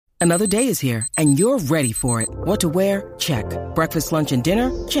Another day is here, and you're ready for it. What to wear? Check. Breakfast, lunch, and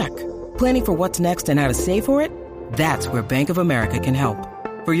dinner? Check. Planning for what's next and how to save for it? That's where Bank of America can help.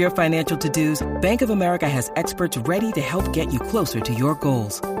 For your financial to-dos, Bank of America has experts ready to help get you closer to your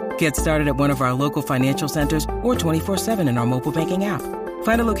goals. Get started at one of our local financial centers or 24/7 in our mobile banking app.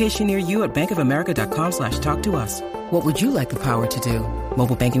 Find a location near you at bankofamerica.com/talktous. What would you like the power to do?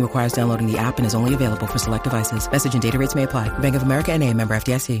 Mobile banking requires downloading the app and is only available for select devices. Message and data rates may apply. Bank of America N.A., member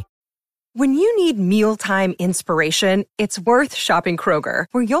FDIC. When you need mealtime inspiration, it's worth shopping Kroger,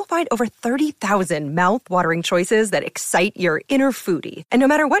 where you'll find over 30,000 mouth-watering choices that excite your inner foodie. And no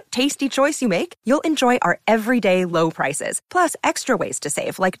matter what tasty choice you make, you'll enjoy our everyday low prices, plus extra ways to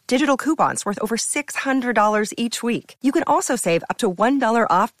save, like digital coupons worth over $600 each week. You can also save up to $1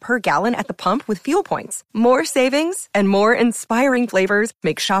 off per gallon at the pump with fuel points. More savings and more inspiring flavors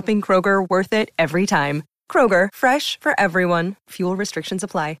make shopping Kroger worth it every time. Kroger, fresh for everyone. Fuel restrictions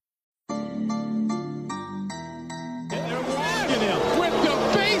apply.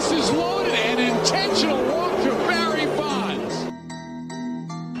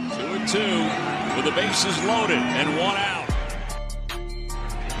 With the bases loaded and one out.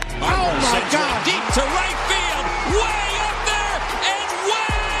 Oh my God! Deep to right field, way up there and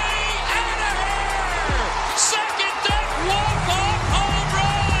way out of here. Second deck walk-off home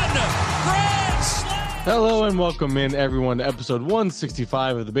run. Grand slam. Hello and welcome in everyone to episode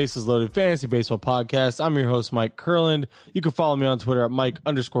 165 of the Bases Loaded Fantasy Baseball Podcast. I'm your host Mike Kurland. You can follow me on Twitter at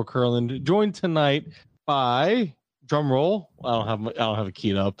Mike_Kurland. Joined tonight by, drum roll, I don't have it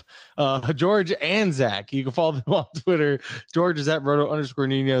keyed up, George and Zach. You can follow them on Twitter. George is at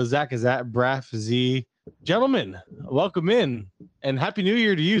Roto_Nino. Zach is at BraffZ. Gentlemen, welcome in and Happy New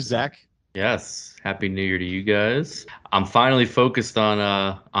Year to you, Zach. Yes, Happy New Year to you guys. I'm finally focused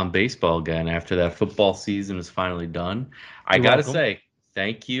on baseball again after that football season is finally done. I gotta say,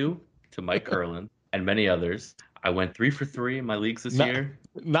 thank you to Mike Kurland and many others. I went 3 for 3 in my leagues this year.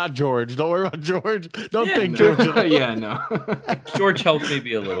 Not George. Don't worry about George. Don't think no. George. Yeah, no. George helped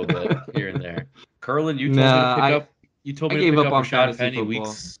maybe a little bit here and there. Kurland, you told me to pick up. You told me to pick up Rashad Penny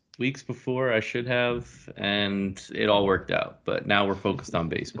weeks before I should have, and it all worked out. But now we're focused on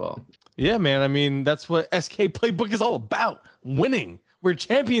baseball. Yeah, man. I mean, that's what SK Playbook is all about. Winning, where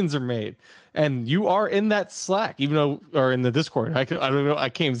champions are made. And you are in that Slack, even though, or in the Discord. I don't know. I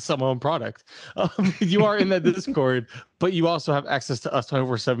can't sell my own product. You are in that Discord, but you also have access to us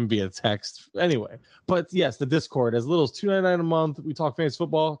 24/7 via text. Anyway, but yes, the Discord, as little as $2.99 a month. We talk fantasy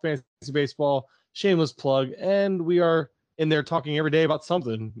football, fantasy baseball, shameless plug, and we are in there talking every day about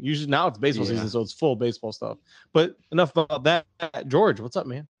something. Usually now it's baseball season, so it's full baseball stuff. But enough about that. George, what's up,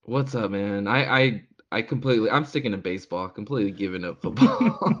 man? What's up, man? I'm sticking to baseball. Completely giving up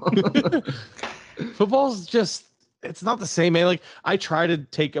football. Football's just, it's not the same, man. Like, I try to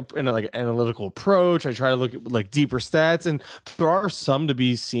take an analytical approach. I try to look at like deeper stats, and there are some to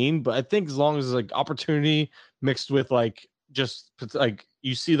be seen. But I think as long as there's like opportunity mixed with like just like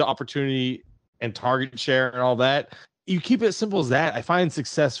you see the opportunity and target share and all that, you keep it as simple as that. I find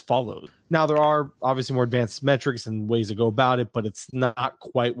success follows. Now, there are obviously more advanced metrics and ways to go about it, but it's not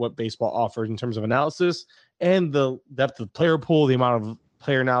quite what baseball offers in terms of analysis and the depth of the player pool, the amount of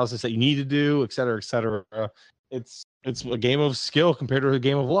player analysis that you need to do, et cetera, et cetera. It's a game of skill compared to a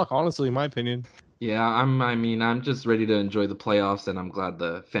game of luck, honestly, in my opinion. Yeah, I'm just ready to enjoy the playoffs, and I'm glad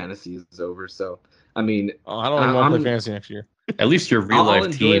the fantasy is over. So, I mean, I don't even want to play fantasy next year. At least your real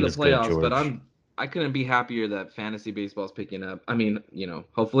life team is good, George. But I couldn't be happier that fantasy baseball is picking up. I mean,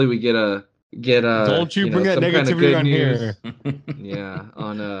 hopefully we get a don't you bring that negativity on here. Yeah,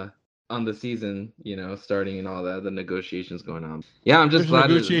 on the season, starting and all that, the negotiations going on. Yeah, I'm just glad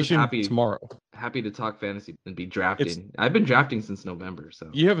happy to talk fantasy and be drafting. I've been drafting since November, so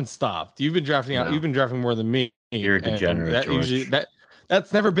you haven't stopped. You've been drafting out. You've been drafting more than me. You're a degenerate, George.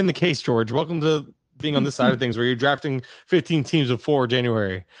 That's never been the case, George. Welcome to being on this side of things where you're drafting 15 teams before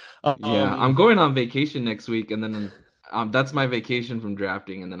January. I'm going on vacation next week, and then that's my vacation from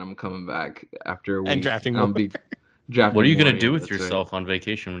drafting, and then I'm coming back after a week. And drafting more. What are you going to do with yourself on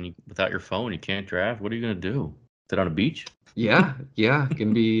vacation without your phone? You can't draft. What are you going to do? Sit on a beach? Yeah.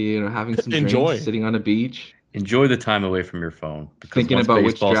 Gonna be having some drinks, sitting on a beach. Enjoy the time away from your phone. Thinking about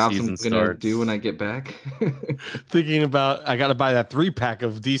which drafts I'm gonna do when I get back. Thinking about I gotta buy that 3-pack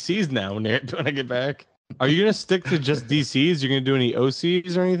of DCs now when I get back. Are you gonna stick to just DCs? You're gonna do any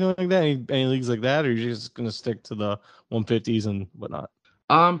OCs or anything like that? Any leagues like that, or are you just gonna stick to the 150s and whatnot?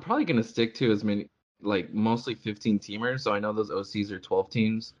 I'm probably gonna stick to as many, like mostly 15 teamers. So I know those OCs are 12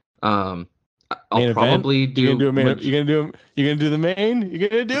 teams. I'll probably do. You're gonna do the main. You're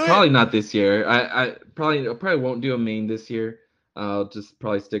gonna do it. Probably not this year. I probably won't do a main this year. I'll just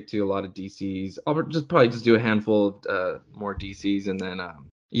probably stick to a lot of DCs. I'll just probably do a handful of more DCs, and then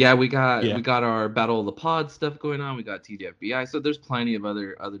we got our Battle of the Pod stuff going on. We got TDFBI, so there's plenty of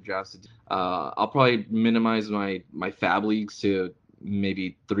other drafts. I'll probably minimize my fab leagues to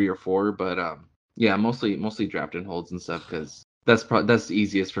maybe 3 or 4, but mostly draft and holds and stuff because that's the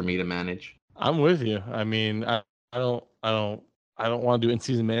easiest for me to manage. I'm with you. I mean, I don't want to do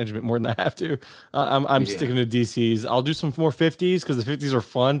in-season management more than I have to. I'm sticking to DCs. I'll do some more 50s because the 50s are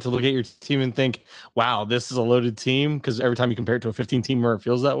fun to look at your team and think, wow, this is a loaded team. Because every time you compare it to a 15-teamer, it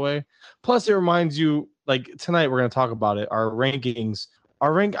feels that way. Plus, it reminds you, like tonight, we're going to talk about it. Our rankings.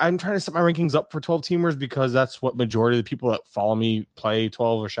 I'm trying to set my rankings up for 12-teamers because that's what majority of the people that follow me play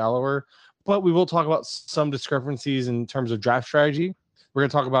 12 or shallower. But we will talk about some discrepancies in terms of draft strategy. We're going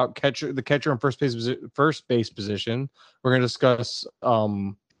to talk about the catcher and first base position. We're going to discuss, I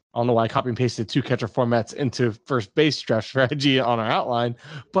don't know why I copy and pasted 2 catcher formats into first base draft strategy on our outline,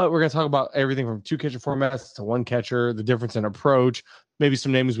 but we're going to talk about everything from 2 catcher formats to 1 catcher, the difference in approach, maybe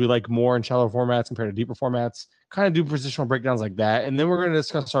some names we like more in shallow formats compared to deeper formats, kind of do positional breakdowns like that. And then we're going to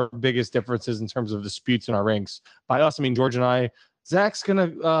discuss our biggest differences in terms of disputes in our ranks. By us, I mean George and I. Zach's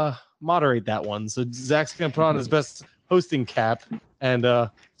going to moderate that one. So Zach's going to put on his best hosting cap and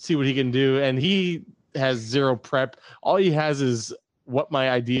see what he can do. And he has zero prep. All he has is what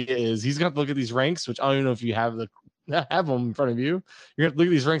my idea is. He's going to look at these ranks, which I don't even know if you have them in front of you. You're going to look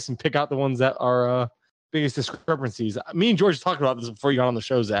at these ranks and pick out the ones that are biggest discrepancies. Me and George talked about this before you got on the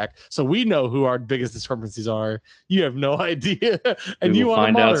show, Zach. So we know who our biggest discrepancies are. You have no idea. And you want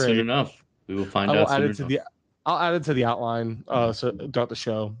to moderate. Find out soon enough. We will find out soon enough. I'll add it to the outline so throughout the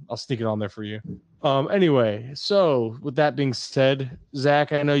show. I'll sneak it on there for you. Anyway, so with that being said,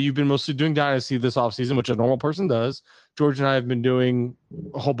 Zach, I know you've been mostly doing Dynasty this offseason, which a normal person does. George and I have been doing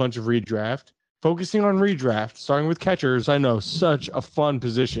a whole bunch of redraft. Focusing on redraft, starting with catchers, I know, such a fun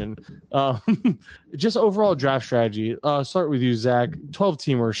position. Just overall draft strategy. Start with you, Zach.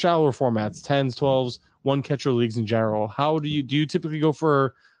 12-teamer, shallower formats, 10s, 12s, 1 catcher leagues in general. How do you typically go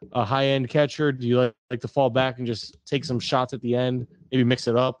for a high-end catcher? Do you like to fall back and just take some shots at the end, maybe mix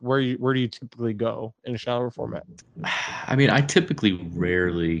it up? Where do you typically go in a shallower format? I mean, I typically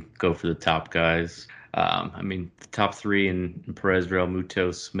rarely go for the top guys. The top 3 in Perez,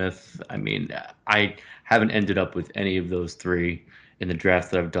 Realmuto, Smith. I mean, I haven't ended up with any of those 3 in the draft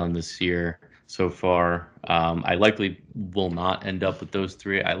that I've done this year so far. I likely will not end up with those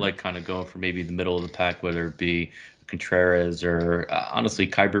 3. I like kind of going for maybe the middle of the pack, whether it be Contreras or honestly,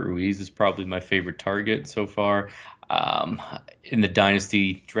 Keibert Ruiz is probably my favorite target so far. In the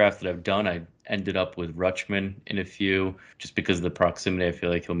Dynasty draft that I've done, I ended up with Rutschman in a few just because of the proximity. I feel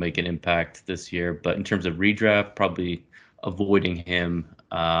like he'll make an impact this year. But in terms of redraft, probably avoiding him.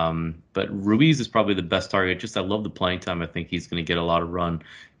 But Ruiz is probably the best target. Just I love the playing time. I think he's going to get a lot of run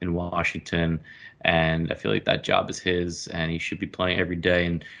in Washington. And I feel like that job is his, and he should be playing every day.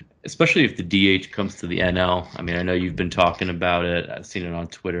 And especially if the DH comes to the NL. I mean, I know you've been talking about it. I've seen it on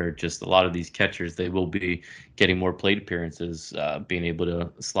Twitter. Just a lot of these catchers, they will be getting more plate appearances, being able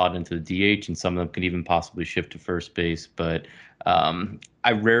to slot into the DH, and some of them can even possibly shift to first base. But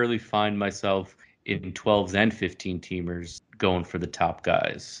I rarely find myself in 12s and 15-teamers going for the top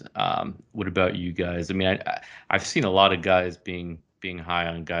guys. What about you guys? I mean, I've seen a lot of guys being high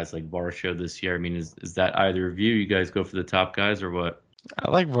on guys like Varsho this year. I mean, is that either of you? You guys go for the top guys or what?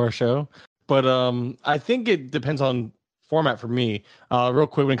 I like Varsho, but I think it depends on format for me. Real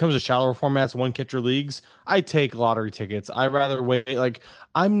quick, when it comes to shallower formats, 1 catcher leagues, I take lottery tickets. I'd rather wait. Like,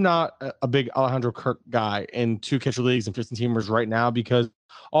 I'm not a big Alejandro Kirk guy in 2 catcher leagues and 15-teamers right now because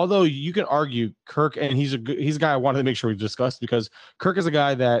although you can argue Kirk, and he's a guy I wanted to make sure we discussed because Kirk is a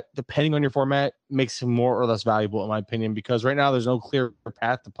guy that, depending on your format, makes him more or less valuable in my opinion because right now there's no clear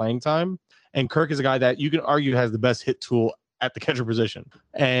path to playing time, and Kirk is a guy that you can argue has the best hit tool at the catcher position.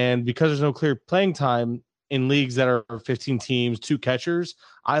 And because there's no clear playing time in leagues that are 15 teams, 2 catchers,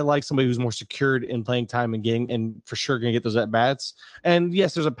 I like somebody who's more secured in playing time and for sure going to get those at-bats. And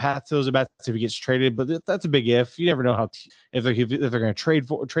yes, there's a path to those at-bats if he gets traded, but that's a big if. You never know how if they're going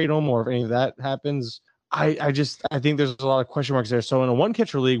to trade him or if any of that happens. I think there's a lot of question marks there. So in a 1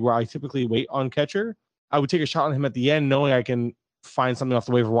 catcher league where I typically wait on catcher, I would take a shot on him at the end knowing I can find something off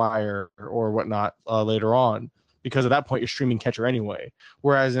the waiver wire or whatnot later on. Because at that point you're streaming catcher anyway.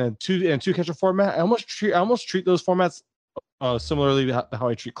 Whereas in a two catcher format, I almost treat those formats similarly to how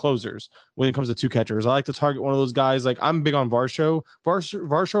I treat closers when it comes to 2 catchers. I like to target one of those guys. Like I'm big on Varsho.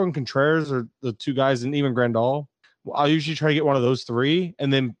 Varsho and Contreras are the 2 guys, and even Grandal. I'll usually try to get one of those 3,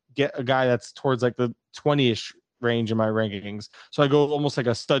 and then get a guy that's towards like the 20-ish range in my rankings. So I go almost like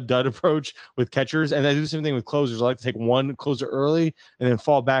a stud dud approach with catchers, and I do the same thing with closers. I like to take one closer early and then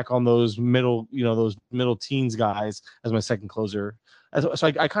fall back on those middle teens guys as my second closer. So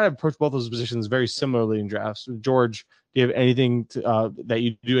I kind of approach both those positions very similarly in drafts. George, do you have anything that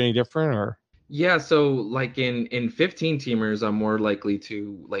you do any different or? Yeah, so like in 15 teamers, I'm more likely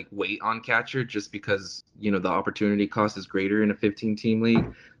to like wait on catcher just because, the opportunity cost is greater in a 15 team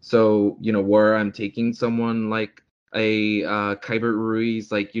league. So, where I'm taking someone like a Keibert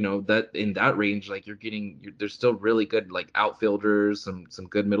Ruiz, like, that in that range, like there's still really good like outfielders, some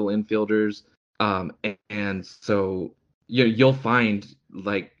good middle infielders. And so you'll find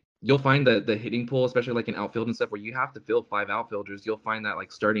that the hitting pool, especially like in outfield and stuff where you have to fill 5 outfielders, you'll find that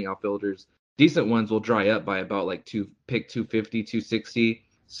like starting outfielders, decent ones will dry up by about like 250, 260.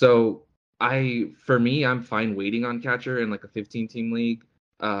 So I'm fine waiting on catcher in like a 15 team league,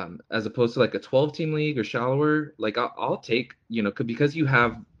 as opposed to like a 12 team league or shallower. Like I'll take, because you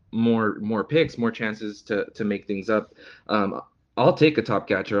have more picks, more chances to make things up. I'll take a top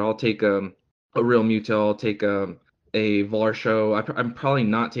catcher. I'll take a Real Muto. I'll take a Varsho. I'm probably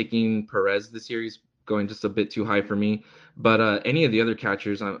not taking Perez this year. He's going just a bit too high for me. But any of the other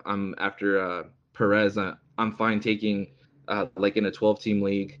catchers, I'm after Perez. I'm fine taking like in a 12-team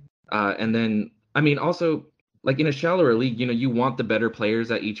league. And then, I mean, also like in a shallower league, you want the better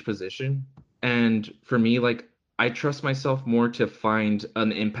players at each position. And for me, like I trust myself more to find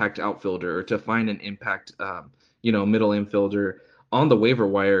an impact outfielder or to find an impact, middle infielder on the waiver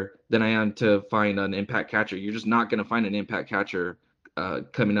wire than I am to find an impact catcher. You're just not going to find an impact catcher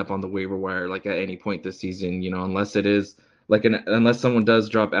coming up on the waiver wire like at any point this season, unless it is like unless someone does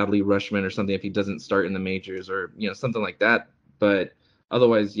drop Adley Rutschman or something, if he doesn't start in the majors or something like that. But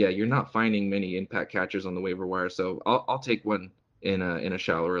otherwise, yeah, you're not finding many impact catchers on the waiver wire. So I'll take one in a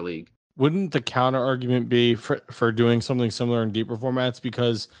shallower league. Wouldn't the counter argument be for doing something similar in deeper formats?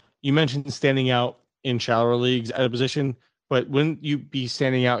 Because you mentioned standing out in shallower leagues at a position, but wouldn't you be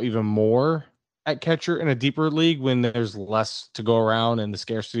standing out even more at catcher in a deeper league when there's less to go around and the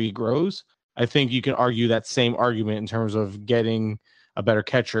scarcity grows? I think you can argue that same argument in terms of getting a better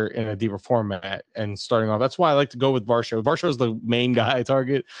catcher in a deeper format and starting off. That's why I like to go with Varsho. Varsho is the main guy I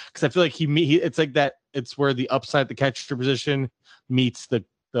target because I feel like he it's like that. It's where the upside, the catcher position meets the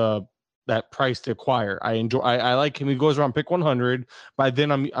that price to acquire. I like him. He goes around pick 100. By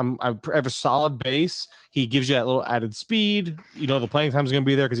then I have a solid base. He gives you that little added speed. The playing time is going to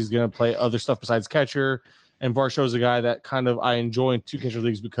be there because he's going to play other stuff besides catcher. And Varsho is a guy that kind of I enjoy in 2 catcher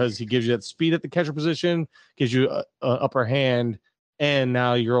leagues because he gives you that speed at the catcher position, gives you a upper hand, and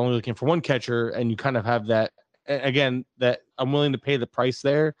now you're only looking for one catcher, and you kind of have that again that I'm willing to pay the price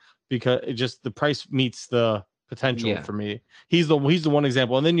there because it just the price meets the potential for me. He's the one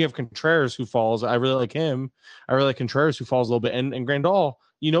example, and then you have Contreras who falls. I really like him. I really like Contreras who falls a little bit, and Grandal.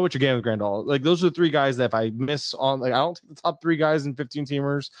 You know what you're getting with Grandal. Like those are the 3 guys that if I miss on, like I don't take the top 3 guys in 15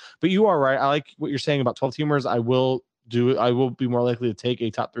 teamers. But you are right. I like what you're saying about 12 teamers. I will be more likely to take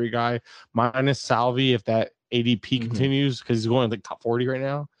a top 3 guy minus Salvi if that ADP continues because he's going like top 40 right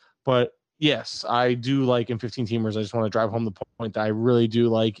now. But yes, I do like in 15 teamers. I just want to drive home the point that I really do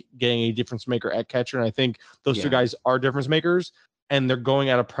like getting a difference maker at catcher, and I think those 2 guys are difference makers, and they're going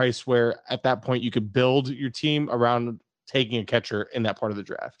at a price where at that point you could build your team around taking a catcher in that part of the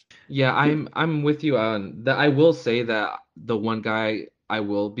draft. Yeah, I'm with you on that. I will say that the one guy I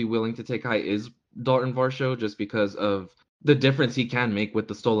will be willing to take high is Dalton Varsho, just because of the difference he can make with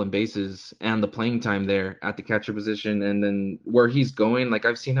the stolen bases and the playing time there at the catcher position. And then where he's going, like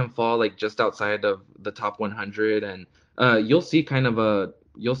I've seen him fall like just outside of the top 100, and you'll see kind of a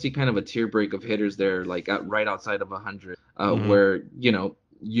tier break of hitters there, like right outside of 100, where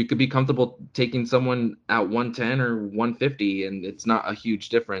you could be comfortable taking someone at 110 or 150, and it's not a huge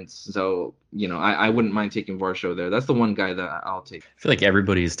difference. So, I wouldn't mind taking Varsho there. That's the one guy that I'll take. I feel like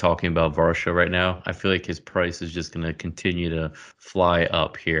everybody is talking about Varsho right now. I feel like his price is just going to continue to fly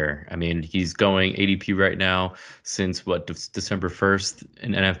up here. I mean, he's going ADP right now since December 1st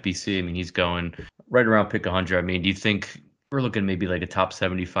in NFBC. I mean, he's going right around pick 100. I mean, do you think we're looking maybe like a top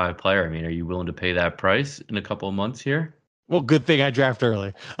 75 player? I mean, are you willing to pay that price in a couple of months here? Well, good thing I draft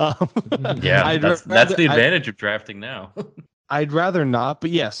early. Yeah, that's the advantage of drafting now. I'd rather not,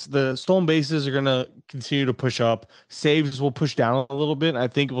 but yes, the stolen bases are going to continue to push up. Saves will push down a little bit. I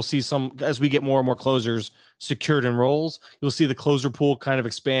think we'll see some, as we get more and more closers secured in roles, you'll see the closer pool kind of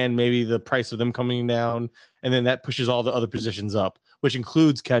expand, maybe the price of them coming down, and then that pushes all the other positions up, which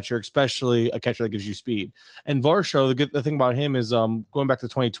includes catcher, especially a catcher that gives you speed. And Varsho, the thing about him is going back to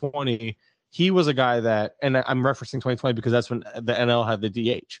 2020, he was a guy that, and I'm referencing 2020 because that's when the NL had the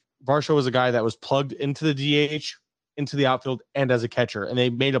DH. Varsho was a guy that was plugged into the DH, into the outfield, and as a catcher, and they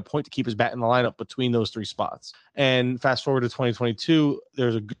made a point to keep his bat in the lineup between those 3 spots. And fast forward to 2022,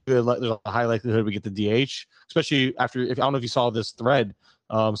 there's a high likelihood we get the DH, especially after. I don't know if you saw this thread.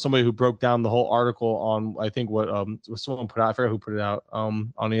 Somebody who broke down the whole article on, I think what someone put out, I forget who put it out,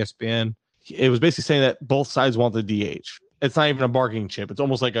 on ESPN. It was basically saying that both sides want the DH. It's not even a bargaining chip. It's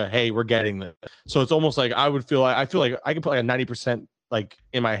almost like hey, we're getting this. So it's almost like I feel like I can put like a 90% like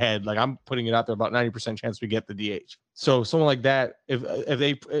in my head, like I'm putting it out there about 90% chance we get the DH. So someone like that, if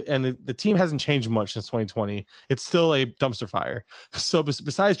they, and the team hasn't changed much since 2020, it's still a dumpster fire. So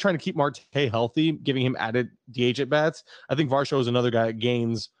besides trying to keep Marte healthy, giving him added DH at bats, I think Varsho is another guy that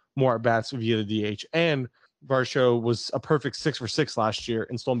gains more at bats via the DH. And Varsho was a perfect 6 for 6 last year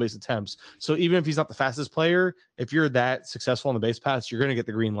in stolen base attempts. So even if he's not the fastest player, if you're that successful on the base paths, you're going to get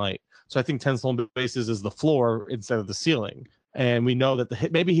the green light. So I think 10 stolen bases is the floor instead of the ceiling. And we know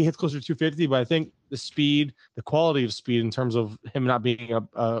that maybe he hits closer to 250, but I think the speed, the quality of speed in terms of him not being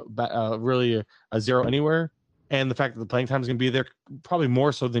really a zero anywhere, and the fact that the playing time is going to be there probably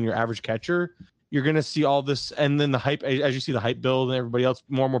more so than your average catcher, you're going to see all this. And then the hype, as you see the hype build and everybody else,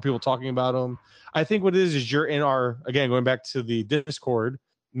 more and more people talking about him. I think what it is you're in again, going back to the Discord,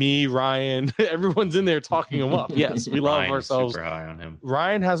 me, Ryan, everyone's in there talking him up. Yes, we love ourselves. Super high on him.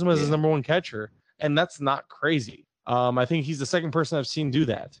 Ryan has him as his number 1 catcher, and that's not crazy. I think he's the second person I've seen do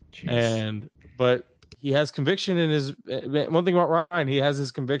that. Jeez. But he has conviction in his. One thing about Ryan, he has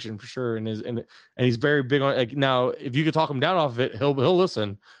his conviction for sure, and he's very big on. Like, now, if you could talk him down off of it, he'll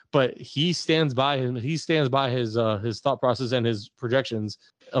listen. But he stands by him. He stands by his thought process and his projections,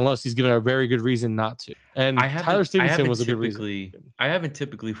 unless he's given a very good reason not to. And Tyler Stevenson was a good reason. I haven't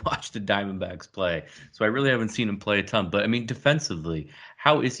typically watched the Diamondbacks play, so I really haven't seen him play a ton. But I mean, defensively,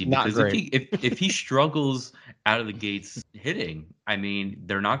 how is he? Because if he struggles out of the gates hitting, I mean,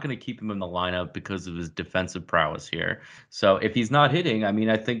 they're not going to keep him in the lineup because of his defensive prowess here. So if he's not hitting, I mean,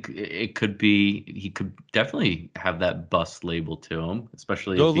 I think he could definitely have that bust label to him,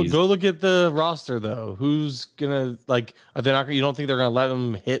 especially go look at the roster though. Who's gonna are they not? You don't think they're gonna let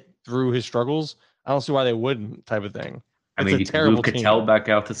him hit through his struggles? I don't see why they wouldn't, type of thing. I mean, you can move Ketel back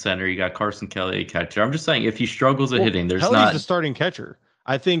out to center. You got Carson Kelly, a catcher. I'm just saying, if he struggles at hitting, he's the starting catcher.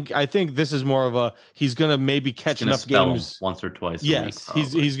 I think this is more of he's gonna maybe catch enough games once or twice. Yes, a week,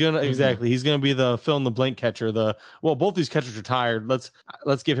 he's gonna exactly. He's gonna be the fill in the blank catcher. Both these catchers are tired. Let's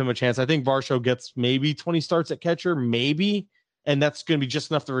give him a chance. I think Varsho gets maybe 20 starts at catcher, maybe, and that's gonna be just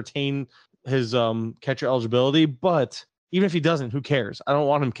enough to retain his catcher eligibility. But even if he doesn't, who cares? I don't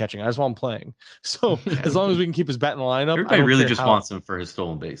want him catching. I just want him playing. So as long as we can keep his bat in the lineup, everybody really just wants him for his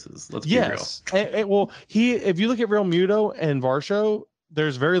stolen bases. Let's be real. If you look at Real Muto and Varsho,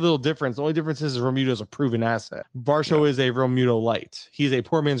 there's very little difference. The only difference is Realmuto is a proven asset. Varsho is a Real Muto light. He's a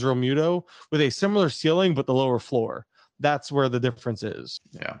poor man's Real Muto with a similar ceiling but the lower floor. That's where the difference is.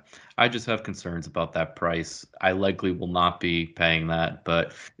 Yeah, I just have concerns about that price. I likely will not be paying that,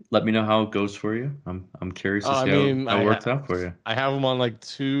 but let me know how it goes for you. I'm curious to see how it works out for you. I have him on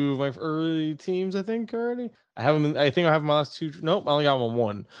 2 of my early teams, I think, already. I have him. I think I have my last 2. Nope, I only got him on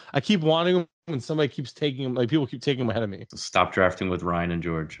 1. I keep wanting him, and somebody keeps taking him. People keep taking him ahead of me. Stop drafting with Ryan and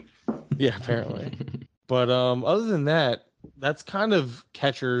George. Yeah, apparently. But other than that, that's kind of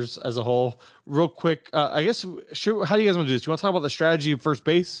catchers as a whole. Real quick, I guess, sure. How do you guys want to do this? Do you want to talk about the strategy of first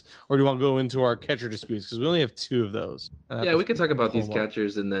base, or do you want to go into our catcher disputes? Because we only have 2 of those. Yeah, we can talk about these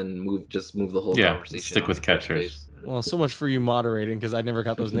catchers and then move the whole conversation. Stick with catchers. Well, so much for you moderating, because I never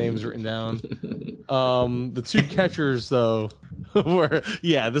got those names written down. The 2 catchers, though, were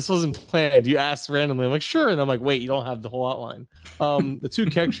this wasn't planned. You asked randomly. I'm like, sure, and I'm like, wait, you don't have the whole outline. The 2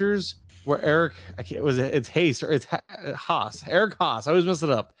 catchers were Eric. It's Haas or it's Haas. Eric Haas. I always mess it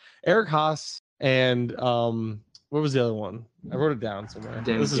up. Eric Haas and what was the other one? I wrote it down somewhere.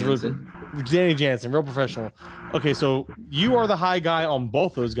 Danny Jansen, real professional. Okay, so you are the high guy on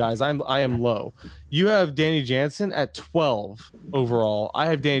both those guys. I am low. You have Danny Jansen at 12 overall. I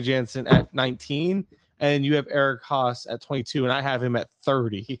have Danny Jansen at 19, and you have Eric Haas at 22, and I have him at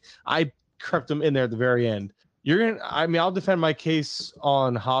 30. I crept him in there at the very end. I'll defend my case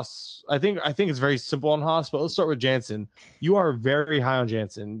on Haas. I think it's very simple on Haas, but let's start with Jansen. You are very high on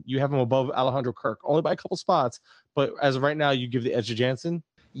Jansen. You have him above Alejandro Kirk, only by a couple spots, but as of right now, you give the edge to Jansen.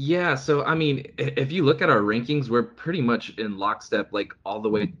 Yeah, so I mean, if you look at our rankings, we're pretty much in lockstep, all the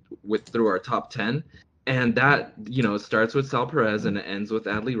way through our top 10. And that, starts with Sal Perez and it ends with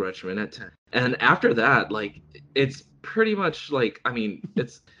Adley Rutschman at 10. And after that, it's pretty much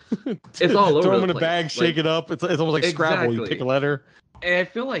it's all over. Throw them in a bag, shake it up. It's almost like Scrabble. You pick a letter. And I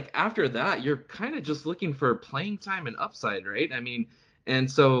feel like after that, you're kind of just looking for playing time and upside, right? I mean, And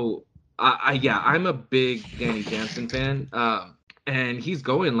so, I'm a big Danny Jansen fan. And he's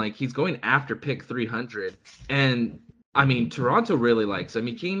going after pick 300. And I mean, Toronto really likes him.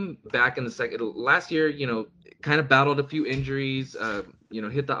 He came back in the second last year, kind of battled a few injuries,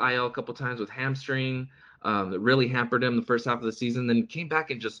 hit the IL a couple times with hamstring. That really hampered him the first half of the season. Then came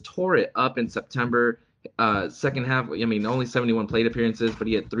back and just tore it up in September. Second half, I mean, only 71 plate appearances, but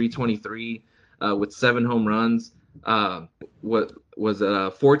he had 323 with 7 home runs. What was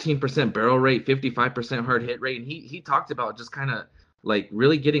a 14% barrel rate, 55% hard hit rate, and he talked about just kind of like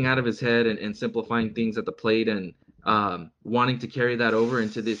really getting out of his head and simplifying things at the plate and wanting to carry that over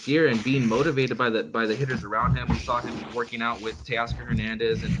into this year and being motivated by the hitters around him. We saw him working out with Teoscar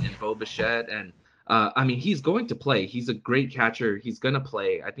Hernandez and Bo Bichette, and I mean, he's going to play. He's a great catcher. He's going to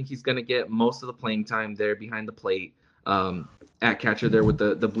play. I think he's going to get most of the playing time there behind the plate at catcher there with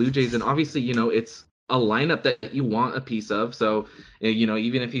the Blue Jays. And obviously, it's a lineup that you want a piece of. So,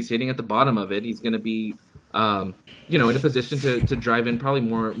 even if he's hitting at the bottom of it, he's going to be, in a position to drive in probably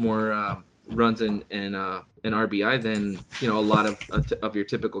more runs and RBI than, a lot of your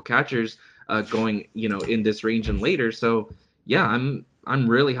typical catchers going, in this range and later. So, yeah, I'm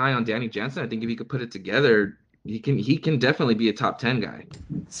really high on Danny Jansen. I think if he could put it together, he can definitely be a top 10 guy.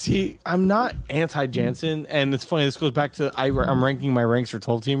 See, I'm not anti-Jansen, and it's funny. This goes back to I'm ranking my ranks for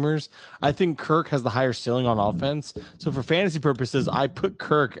 12-teamers. I think Kirk has the higher ceiling on offense. So for fantasy purposes, I put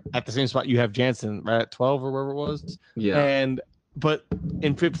Kirk at the same spot you have Jansen, right at 12 or wherever it was. Yeah. But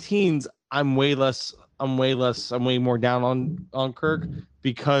in 15s, I'm way more down on Kirk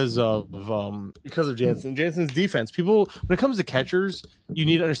because of Jansen. Jansen's defense. People, when it comes to catchers, you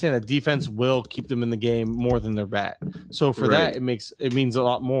need to understand that defense will keep them in the game more than their bat. So for that, it means a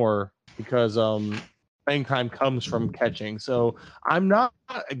lot more because playing time comes from catching. So I'm not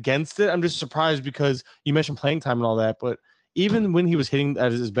against it. I'm just surprised because you mentioned playing time and all that, but even when he was hitting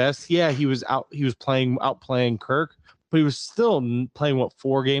at his best, he was outplaying Kirk. But he was still playing,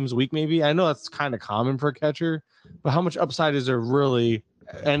 4 games a week maybe? I know that's kind of common for a catcher, but how much upside is there really?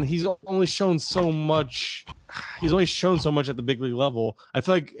 And he's only shown so much. He's only shown so much at the big league level. I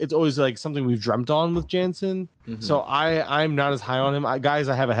feel like it's always like something we've dreamt on with Jansen. Mm-hmm. So I'm not as high on him. Guys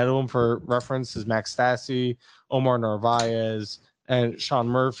I have ahead of him for reference is Max Stassi, Omar Narvaez, and Sean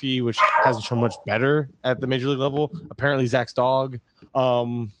Murphy, which hasn't shown much better at the major league level. Apparently Zach's dog.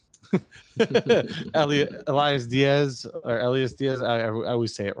 Elias Diaz. I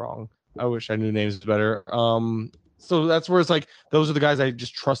always say it wrong. I wish I knew names better. So that's where it's like those are the guys I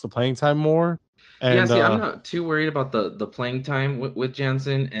just trust the playing time more. And, I'm not too worried about the playing time with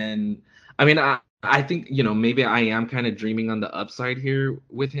Jansen. And I mean, I think maybe I am kind of dreaming on the upside here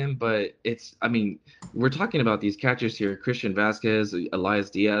with him, but we're talking about these catchers here: Christian Vasquez, Elias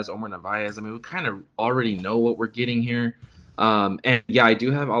Diaz, Omar Narvaez. I mean, we kind of already know what we're getting here. And yeah, I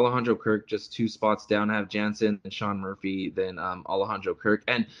do have Alejandro Kirk just 2 spots down. I have Jansen and Sean Murphy, then Alejandro Kirk.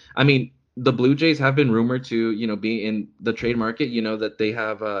 And I mean, the Blue Jays have been rumored to, be in the trade market, that they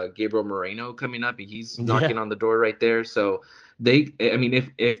have Gabriel Moreno coming up. He's knocking on the door right there. So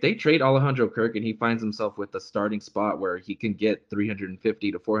if they trade Alejandro Kirk and he finds himself with a starting spot where he can get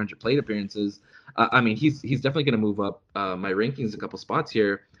 350 to 400 plate appearances, he's definitely going to move up my rankings a couple spots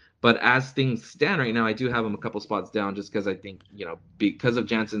here. But as things stand right now, I do have him a couple spots down just because I think, because of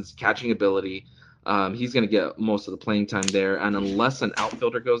Jansen's catching ability, he's going to get most of the playing time there. And unless an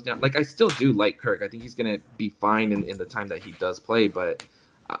outfielder goes down, I still do like Kirk. I think he's going to be fine in the time that he does play. But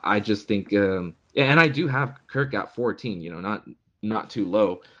I just think, and I do have Kirk at 14, not too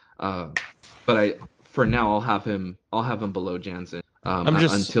low. But for now, I'll have him below Jansen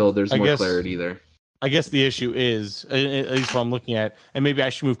until there's more clarity there. I guess the issue is, at least what I'm looking at, and maybe I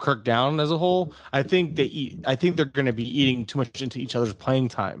should move Kirk down as a whole. I think they're going to be eating too much into each other's playing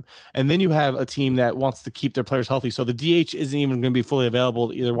time, and then you have a team that wants to keep their players healthy. So the DH isn't even going to be fully available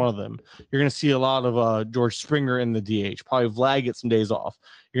to either one of them. You're going to see a lot of George Springer in the DH. Probably Vlad get some days off.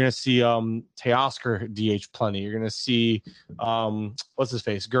 You're going to see Teoscar DH plenty. You're going to see what's his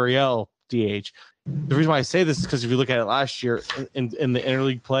face, Gurriel DH. The reason why I say this is because if you look at it last year in the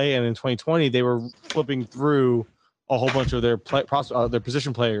interleague play and in 2020, they were flipping through a whole bunch of their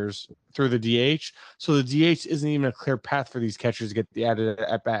position players through the DH. So the DH isn't even a clear path for these catchers to get the added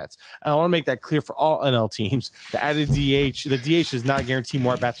at bats. And I want to make that clear for all NL teams. The added DH, the DH does not guarantee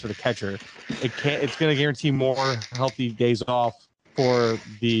more at bats for the catcher. It's going to guarantee more healthy days off for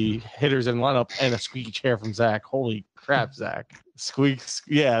the hitters in the lineup and a squeaky chair from Zach. Holy crap, Zach. Squeaks.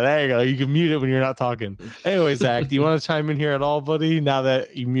 Yeah, there you go. You can mute it when you're not talking. Anyway, Zach, do you want to chime in here at all, buddy, now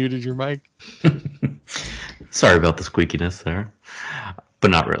that you muted your mic? Sorry about the squeakiness there,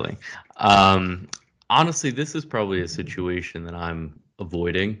 but not really. Honestly, this is probably a situation that I'm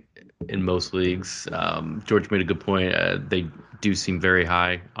avoiding in most leagues. George made a good point. They do seem very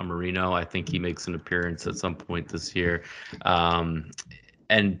high on Marino. I think he makes an appearance at some point this year.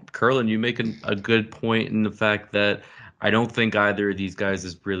 And Curlin, you make a good point in the fact that I don't think either of these guys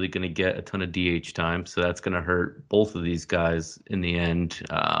is really going to get a ton of DH time, so that's going to hurt both of these guys in the end.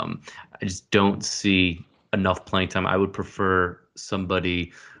 I just don't see enough playing time. I would prefer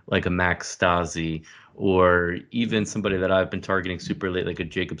somebody like a Max Stassi, or even somebody that I've been targeting super late, like a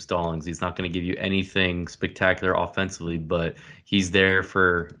Jacob Stallings. He's not going to give you anything spectacular offensively, but he's there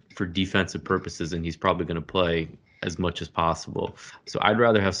for defensive purposes, and he's probably going to play as much as possible. So I'd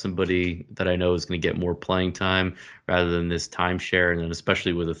rather have somebody that I know is going to get more playing time rather than this timeshare, and then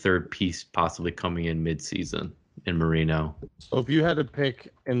especially with a third piece possibly coming in mid-season in Marino. So if you had to pick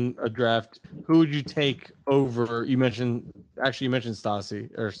in a draft, who would you take over? You mentioned Stassi,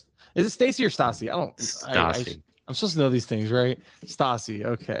 or is it Stacy or Stassi? Stassi. I'm supposed to know these things, right? Stassi.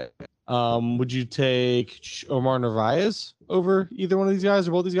 Okay. Would you take Omar Narvaez over either one of these guys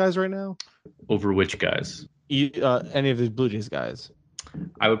or both these guys right now? Over which guys? Any of the Blue Jays guys.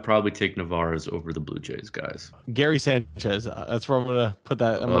 I would probably take Navarez over the Blue Jays guys. Gary Sanchez. That's where I'm gonna put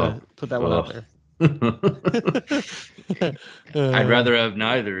that. I'm gonna put that one out there. I'd rather have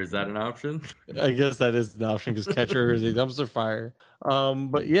neither. Is that an option? I guess that is an option because catcher is a dumpster fire.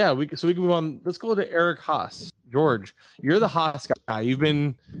 But yeah, we can move on. Let's go to Eric Haas. George, you're the Haas guy. You've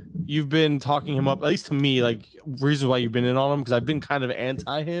been talking him up, at least to me, like reasons why you've been in on him, because I've been kind of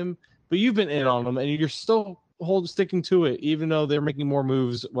anti him, but you've been in on him and you're still sticking to it, even though they're making more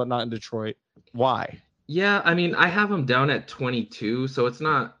moves, whatnot in Detroit. Why? Yeah, I mean, I have him down at 22, so it's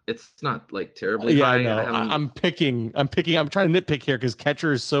not like terribly high. I know. I'm trying to nitpick here because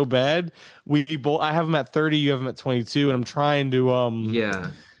catcher is so bad. I have him at 30, you have him at 22, and I'm trying to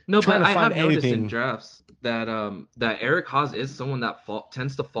but I have noticed in drafts that that Eric Haas is someone that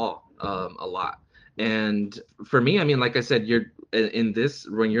tends to fall a lot. And for me, I mean, like I said, you're in this,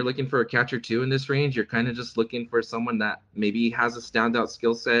 when you're looking for a catcher too in this range, you're kind of just looking for someone that maybe has a standout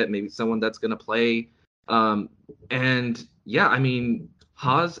skill set, maybe someone that's going to play. And yeah, I mean,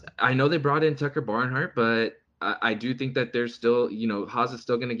 Haas, I know they brought in Tucker Barnhart, but I do think that there's still, Haas is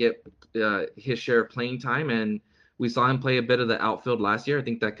still going to get his share of playing time. And we saw him play a bit of the outfield last year. I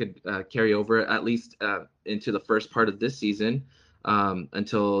think that could carry over at least into the first part of this season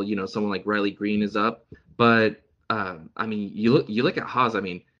until, someone like Riley Green is up. But I mean, you look at Haas, I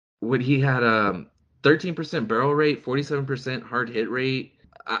mean, when he had 13% barrel rate, 47% hard hit rate,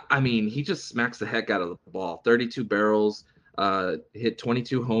 I mean, he just smacks the heck out of the ball. 32 barrels, hit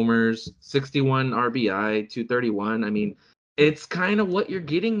 22 homers, 61 RBI, 231. I mean, it's kind of what you're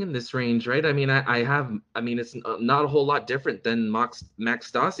getting in this range, right? I mean, it's not a whole lot different than Max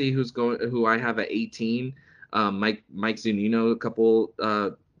Stassi, who I have at 18. Mike Zunino, a couple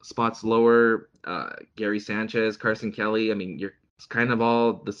spots lower. Gary Sanchez, Carson Kelly. I mean, it's kind of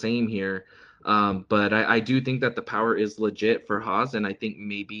all the same here. But I do think that the power is legit for Haas, and I think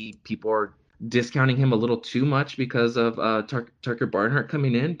maybe people are discounting him a little too much because of Tucker Barnhart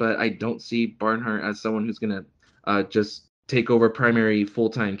coming in, but I don't see Barnhart as someone who's going to just take over primary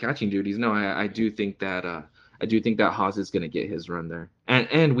full-time catching duties. No, I do think that Haas is going to get his run there,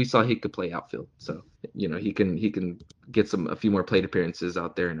 and we saw he could play outfield, so he can get a few more plate appearances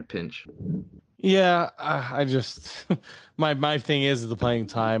out there in a pinch. Yeah, I just my thing is the playing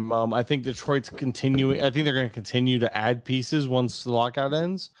time. I think Detroit's continuing. I think they're going to continue to add pieces once the lockout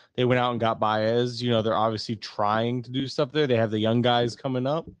ends. They went out and got Baez. They're obviously trying to do stuff there. They have the young guys coming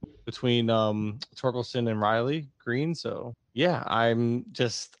up between Torkelson and Riley Green. So yeah, I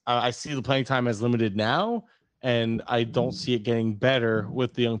see the playing time as limited now, and I don't see it getting better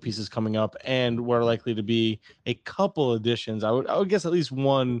with the young pieces coming up, and we're likely to be a couple additions. I would guess at least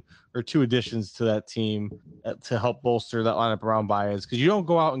one or two additions to that team to help bolster that lineup around Baez, because you don't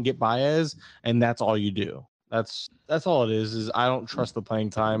go out and get Baez and that's all you do. That's all it is I don't trust the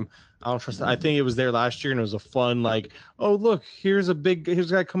playing time. I don't trust it. I think it was there last year and it was a fun, like, oh look, here's a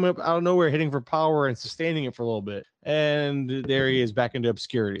guy coming up out of nowhere hitting for power and sustaining it for a little bit, and there he is back into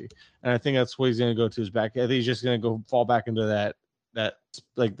obscurity. And I think that's what he's going to go to his back. I think he's just going to go fall back into that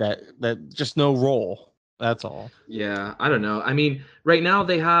just no role. That's all. Yeah, I don't know. I mean, right now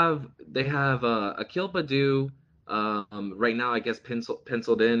they have Akil Baddoo. Right now, I guess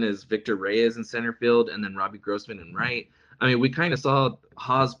penciled in is Victor Reyes in center field, and then Robbie Grossman in right. I mean, we kind of saw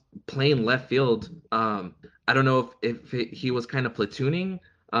Haas playing left field. I don't know if he was kind of platooning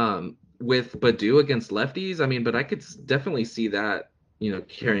with Baddoo against lefties. I mean, but I could definitely see that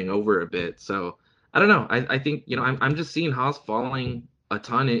carrying over a bit. So I don't know. I think I'm just seeing Haas falling a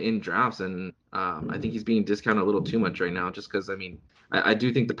ton in drafts, and I think he's being discounted a little too much right now, just because I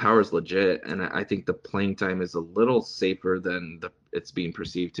do think the power is legit, and I think the playing time is a little safer than it's being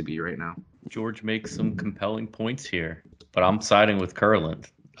perceived to be right now. George makes some compelling points here, but I'm siding with Kurland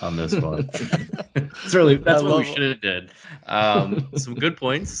on this one. That's what we should have did. Some good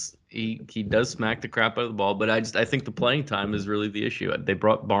points. He does smack the crap out of the ball, but I think the playing time is really the issue. They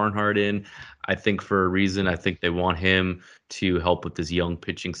brought Barnhart in, I think, for a reason. I think they want him to help with this young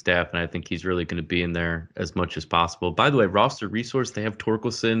pitching staff, and I think he's really going to be in there as much as possible. By the way, roster resource, they have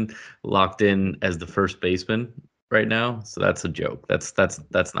Torkelson locked in as the first baseman right now, so that's a joke. That's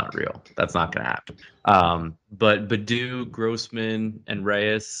not real. That's not going to happen. But Baddoo, Grossman, and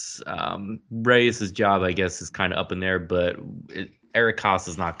Reyes. Reyes' job, I guess, is kind of up in there, but Eric Haas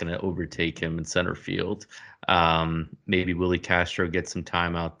is not going to overtake him in center field. Maybe Willie Castro gets some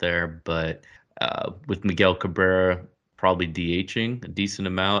time out there, but with Miguel Cabrera probably DHing a decent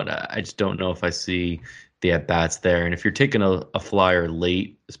amount, I just don't know if I see the at-bats there. And if you're taking a flyer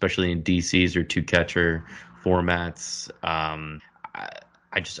late, especially in DCs or two-catcher formats,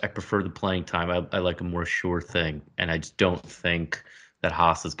 I prefer the playing time. I like a more sure thing, and I just don't think that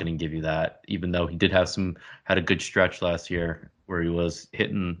Haas is going to give you that, even though he did had a good stretch last year where he was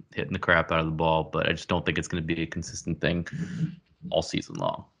hitting the crap out of the ball, but I just don't think it's going to be a consistent thing all season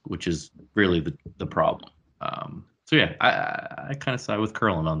long, which is really the problem. So yeah, I kind of side with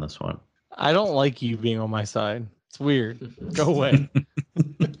Kurland on this one. I don't like you being on my side. It's weird. Go away.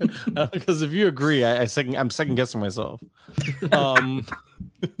 Because if you agree, I'm second guessing myself.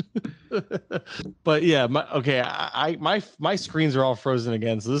 But yeah, my screens are all frozen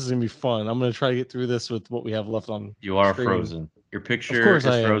again, so this is gonna be fun. I'm gonna try to get through this with what we have left on. You are screen. Frozen. Your picture is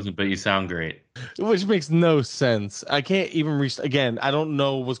frozen, but you sound great. Which makes no sense. I can't even again. I don't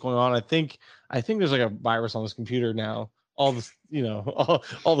know what's going on. I think there's like a virus on this computer now. All this,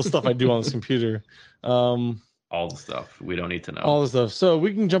 all the stuff I do on this computer. All the stuff we don't need to know. All the stuff. So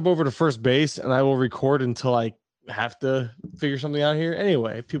we can jump over to first base, and I will record until I have to figure something out here.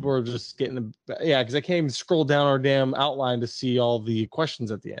 Anyway, people are just getting because I can't even scroll down our damn outline to see all the questions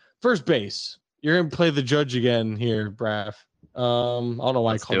at the end. First base. You're gonna play the judge again here, Braff. I don't know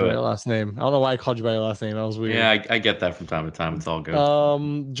why I called you by your last name. I don't know why I called you by your last name. That was weird. Yeah, I get that from time to time. It's all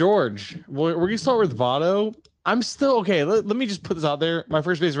good. George, we're gonna start with Votto. I'm still okay. Let me just put this out there. My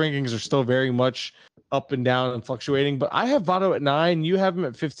first base rankings are still very much up and down and fluctuating, but I have Votto at 9. You have him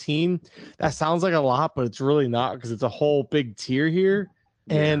at 15. That sounds like a lot, but it's really not, because it's a whole big tier here.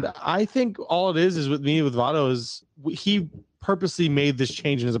 Yeah. And I think all it is with Votto is he purposely made this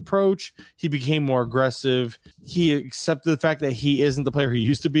change in his approach. He became more aggressive. He accepted the fact that he isn't the player he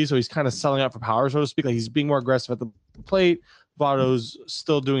used to be, so he's kind of selling out for power, so to speak. Like, he's being more aggressive at the plate. Votto's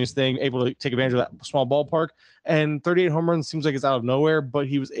still doing his thing, able to take advantage of that small ballpark. And 38 home runs seems like it's out of nowhere, but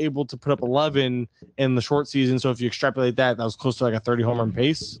he was able to put up 11 in the short season. So if you extrapolate that was close to like a 30 home run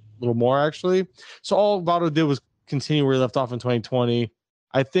pace, a little more actually. So all Votto did was continue where he left off in 2020.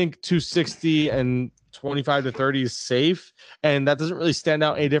 I think 260 and 25 to 30 is safe, and that doesn't really stand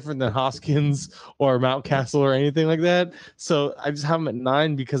out any different than Hoskins or Mountcastle or anything like that. So I just have him at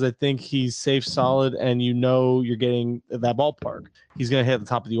 9 because I think he's safe, solid, and you're getting that ballpark. He's going to hit the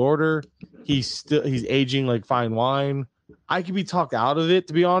top of the order. He's aging like fine wine. I could be talked out of it,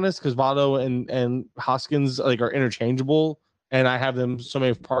 to be honest, because Votto and Hoskins like are interchangeable, and I have them so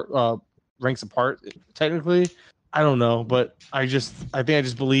many ranks apart technically. I don't know, but I think I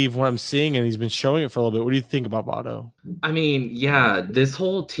just believe what I'm seeing, and he's been showing it for a little bit. What do you think about Votto? I mean, yeah, this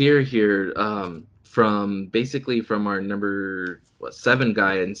whole tier here, from our number 7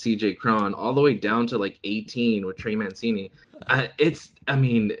 guy and CJ Cron all the way down to like 18 with Trey Mancini.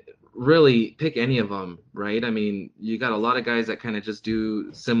 Really pick any of them, right? I mean, you got a lot of guys that kind of just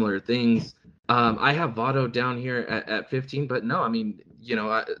do similar things. I have Votto down here at 15, but no, I mean,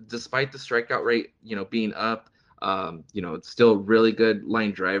 despite the strikeout rate, being up, it's still really good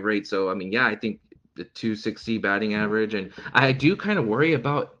line drive rate. So, I mean, yeah, I think the 260 batting average, and I do kind of worry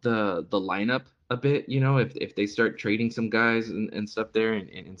about the lineup a bit, if they start trading some guys and stuff there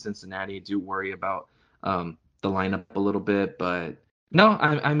in Cincinnati. I do worry about the lineup a little bit, but no,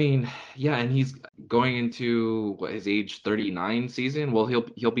 I mean, yeah, and he's going into his age 39 season. Well,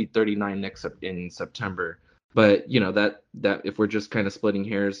 he'll be 39 in September. But that if we're just kind of splitting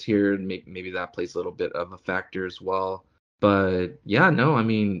hairs here, maybe that plays a little bit of a factor as well. But yeah, no, I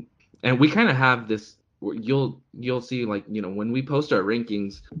mean, and we kind of have this. You'll see, like, when we post our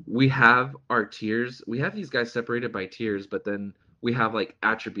rankings, we have our tiers. We have these guys separated by tiers, but then we have like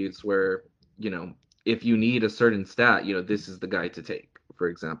attributes where if you need a certain stat, this is the guy to take, for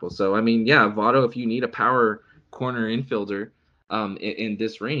example. So I mean, yeah, Votto, if you need a power corner infielder, in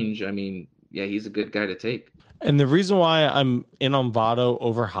this range, I mean, yeah, he's a good guy to take. And the reason why I'm in on Votto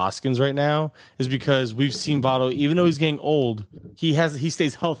over Hoskins right now is because we've seen Votto, even though he's getting old, he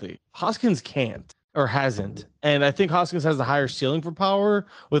stays healthy. Hoskins can't or hasn't. And I think Hoskins has the higher ceiling for power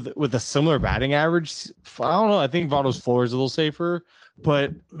with a similar batting average. I don't know. I think Votto's floor is a little safer.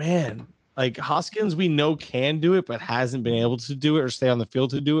 But man, like Hoskins, we know can do it, but hasn't been able to do it or stay on the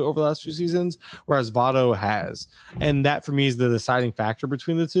field to do it over the last few seasons, whereas Votto has. And that for me is the deciding factor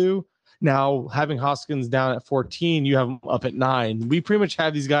between the two. Now, having Hoskins down at 14, you have him up at 9. We pretty much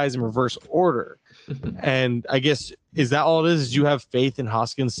have these guys in reverse order. And I guess, is that all it is? Do you have faith in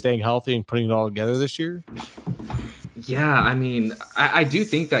Hoskins staying healthy and putting it all together this year? Yeah, I mean, I do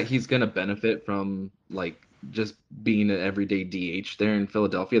think that he's going to benefit from, like, just being an everyday DH there in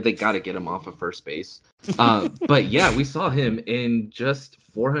Philadelphia. They got to get him off of first base. But, yeah, we saw him in just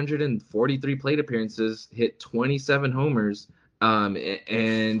 443 plate appearances, hit 27 homers.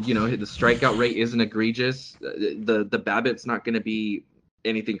 And you know, the strikeout rate isn't egregious. The BABIP's not going to be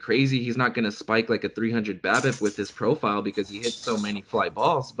anything crazy. He's not going to spike like a 300 BABIP with his profile because he hits so many fly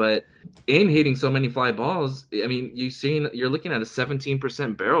balls. But in hitting so many fly balls, I mean, you're looking at a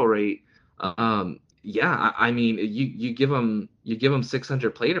 17% barrel rate. Yeah, I mean, you give him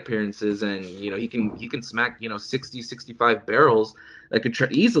 600 plate appearances, and you know he can smack 60, 65 barrels that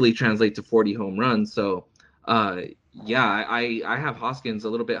could easily translate to 40 home runs. So. Yeah, I have Hoskins a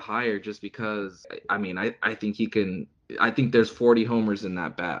little bit higher just because I mean I think he can. I think there's 40 homers in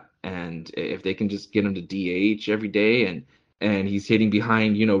that bat, and if they can just get him to DH every day, and he's hitting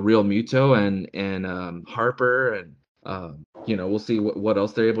behind Real Muto and Harper, and we'll see what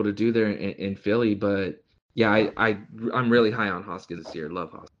else they're able to do there in Philly. But yeah, I'm really high on Hoskins this year.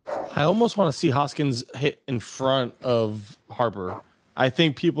 Love Hoskins. I almost want to see Hoskins hit in front of Harper. I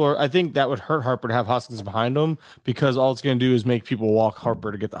think that would hurt Harper to have Hoskins behind him, because all it's going to do is make people walk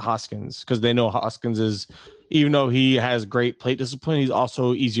Harper to get the Hoskins, because they know Hoskins is, even though he has great plate discipline, he's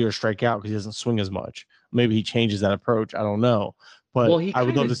also easier to strike out because he doesn't swing as much. Maybe he changes that approach. I don't know. But he I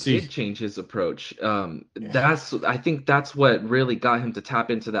would love to see. Did change his approach. I think that's what really got him to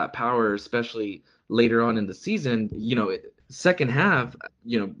tap into that power, especially later on in the season. Second half,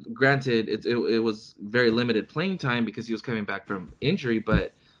 granted, it was very limited playing time because he was coming back from injury,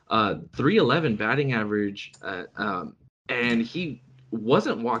 but 311 batting average, and he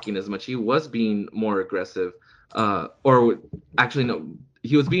wasn't walking as much. He was being more aggressive, or actually no,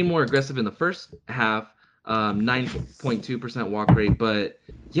 he was being more aggressive in the first half, 9.2% walk rate. But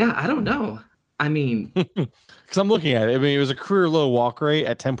yeah, I don't know. I mean, because I'm looking at it. I mean, it was a career low walk rate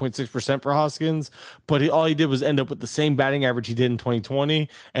at 10.6% for Hoskins, but all he did was end up with the same batting average he did in 2020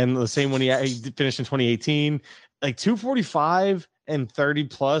 and the same when he finished in 2018, like 245 and 30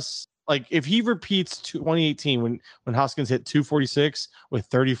 plus. Like if he repeats 2018 when Hoskins hit 246 with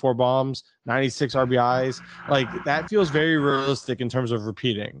 34 bombs, 96 RBIs, like that feels very realistic in terms of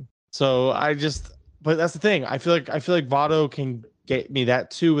repeating. So but that's the thing. I feel like Votto can get me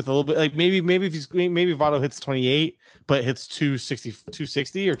that too, with a little bit, like maybe Votto hits 28 but hits 260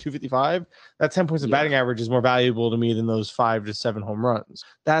 or 255, that 10 points of batting average is more valuable to me than those 5 to 7 home runs.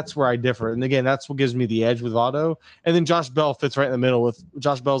 That's where I differ, and again, that's what gives me the edge with Votto. And then Josh Bell fits right in the middle. With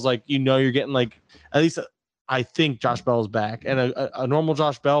Josh Bell's like, you're getting, like, at least I think Josh Bell's back, and a normal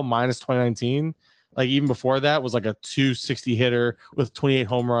Josh Bell minus 2019, like even before that, was like a 260 hitter with 28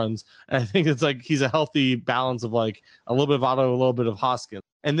 home runs. And I think it's like he's a healthy balance of like a little bit of Votto, a little bit of Hoskins.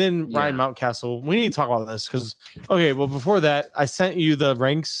 And then Ryan Mountcastle, we need to talk about this because, okay, well, before that, I sent you the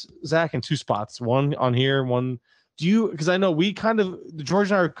ranks, Zach, in 2 spots. One on here, one. Because I know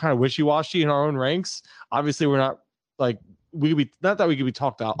George and I are kind of wishy-washy in our own ranks. Obviously, we're not like, not that we could be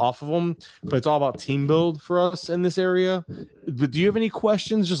talked off of them, but it's all about team build for us in this area. But do you have any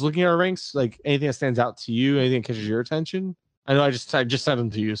questions just looking at our ranks? Like anything that stands out to you, anything that catches your attention? I know I just sent them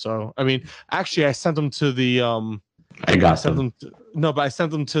to you. So I mean, actually, I sent them to the I sent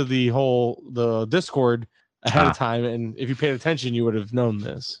them to the Discord ahead of time, and if you paid attention, you would have known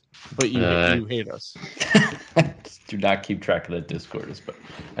this. But you hate us. Do not keep track of that Discord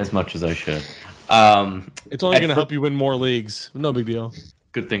as much as I should. It's only going to help you win more leagues. No big deal.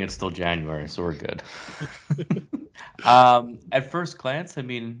 Good thing it's still January, so we're good. At first glance, I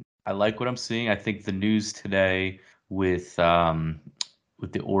mean, I like what I'm seeing. I think the news today with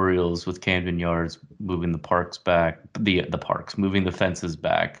the Orioles, with Camden Yards moving the parks back, moving the fences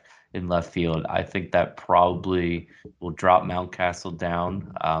back in left field, I think that probably will drop Mountcastle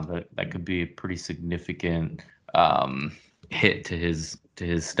down. That could be a pretty significant hit to his to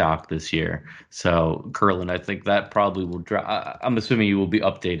his stock this year. So, Curlin, I think that probably will drop. I'm assuming you will be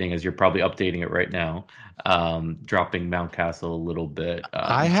updating, as you're probably updating it right now, dropping Mountcastle a little bit.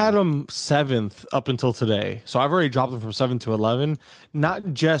 I had him 7th up until today. So I've already dropped him from 7 to 11,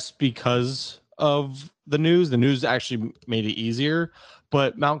 not just because of the news. The news actually made it easier,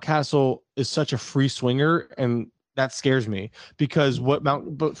 but Mountcastle is such a free swinger, and that scares me because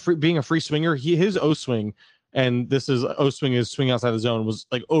being a free swinger, his O swing, and this is O swing is swing outside the zone, was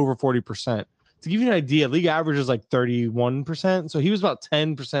like over 40%. To give you an idea, league average is like 31%. So he was about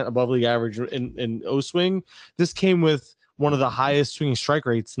 10% above league average in O swing. This came with one of the highest swinging strike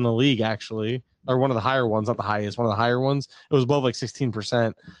rates in the league, actually, or one of the higher ones, not the highest, one of the higher ones. It was above like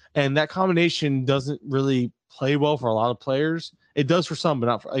 16%. And that combination doesn't really play well for a lot of players. It does for some, but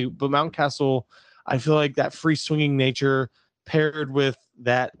not for, but Mountcastle, I feel like that free swinging nature paired with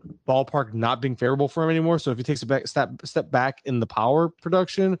that ballpark not being favorable for him anymore. So if he takes a step back in the power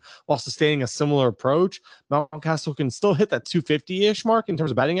production while sustaining a similar approach, Mountcastle can still hit that 250-ish mark in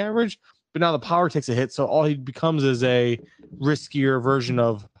terms of batting average, but now the power takes a hit. So all he becomes is a riskier version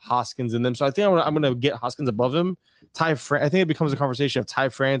of Hoskins in them. So I think I'm going to get Hoskins above him. I think it becomes a conversation of Ty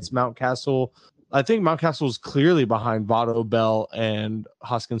France, Mountcastle. I think Mountcastle is clearly behind Votto, Bell, and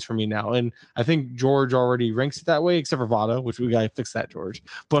Hoskins for me now. And I think George already ranks it that way, except for Votto, which we got to fix that, George.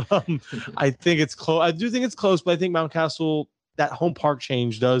 But I think it's close. I do think it's close, but I think Mountcastle, that home park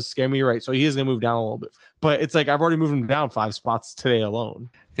change does scare me, right? So he is going to move down a little bit. But it's like I've already moved him down 5 spots today alone.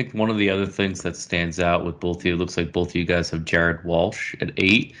 I think one of the other things that stands out with both of you, it looks like both of you guys have Jared Walsh at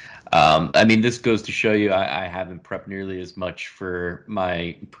 8. I mean, this goes to show you I haven't prepped nearly as much for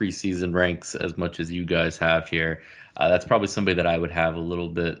my preseason ranks as much as you guys have here. That's probably somebody that I would have a little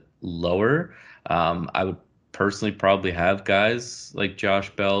bit lower. I would personally probably have guys like Josh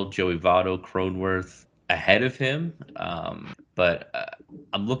Bell, Joey Votto, Cronenworth ahead of him. But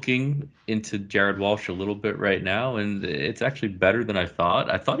I'm looking into Jared Walsh a little bit right now, and it's actually better than I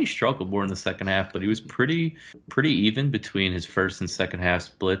thought. I thought he struggled more in the second half, but he was pretty even between his first and second half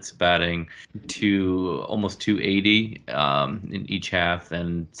splits, batting to almost 280 in each half,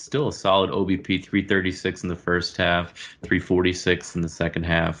 and still a solid OBP, 336 in the first half, 346 in the second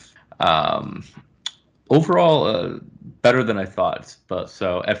half. Overall, better than I thought. But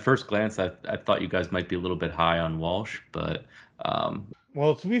so at first glance, I thought you guys might be a little bit high on Walsh, but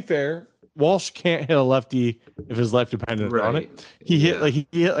well, to be fair, Walsh can't hit a lefty if his left dependent on it. He hit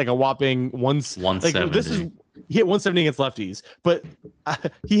like a whopping 170. He hit 170 against lefties, but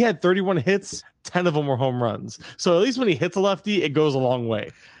he had 31 hits, 10 of them were home runs. So at least when he hits a lefty, it goes a long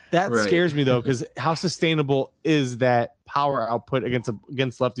way. That scares me though, because how sustainable is that power output against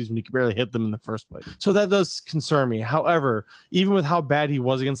lefties when you can barely hit them in the first place? So that does concern me. However, even with how bad he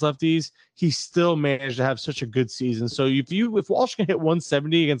was against lefties, he still managed to have such a good season. So if Walsh can hit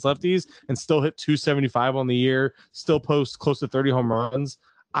 170 against lefties and still hit 275 on the year, still post close to 30 home runs,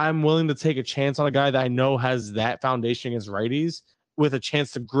 I'm willing to take a chance on a guy that I know has that foundation against righties, with a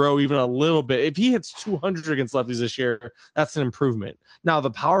chance to grow even a little bit. If he hits 200 against lefties this year, that's an improvement. Now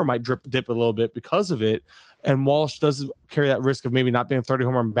the power might dip a little bit because of it, and Walsh does carry that risk of maybe not being a 30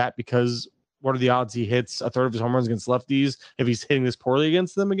 home run bat, because what are the odds he hits a third of his home runs against lefties if he's hitting this poorly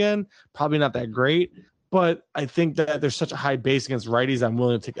against them again? Probably not that great. But I think that there's such a high base against righties, I'm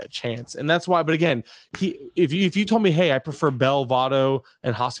willing to take that chance. And that's why, but again, if you told me, hey, I prefer Bell, Votto,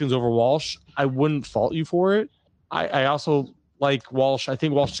 and Hoskins over Walsh, I wouldn't fault you for it. I also like Walsh. I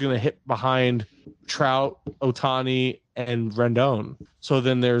think Walsh is going to hit behind Trout, Ohtani, and Rendon. So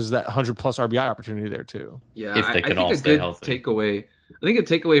then there's that 100+ RBI opportunity there too. Yeah, if they can all stay healthy. I think a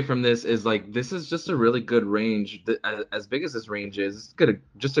takeaway from this is like this is just a really good range. As big as this range is, it's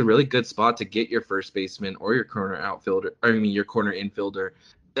just a really good spot to get your first baseman or your corner outfielder. Your corner infielder.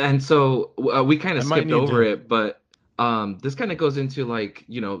 And so we kind of skipped over it, but this kind of goes into like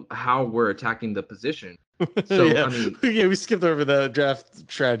how we're attacking the position. So yeah. We skipped over the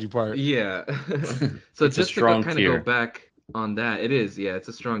draft strategy part. Yeah. So just to kind of go back on that, it's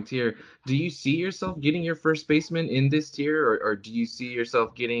a strong tier. Do you see yourself getting your first baseman in this tier, or do you see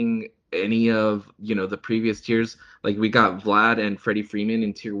yourself getting any of the previous tiers? Like we got Vlad and Freddie Freeman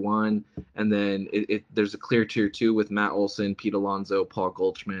in tier 1, and then there's a clear tier 2 with Matt Olson, Pete Alonso, Paul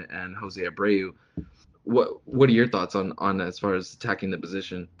Goldschmidt, and Jose Abreu. What are your thoughts on as far as attacking the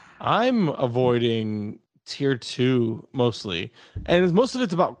position? I'm avoiding tier 2 mostly, and most of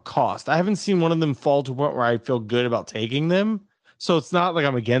it's about cost. I haven't seen one of them fall to a point where I feel good about taking them, so it's not like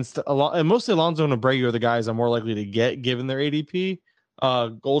I'm against a lot. And mostly Alonso and Abreu are the guys I'm more likely to get given their ADP.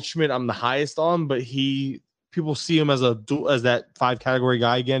 Goldschmidt I'm the highest on, but he people see him as that 5 category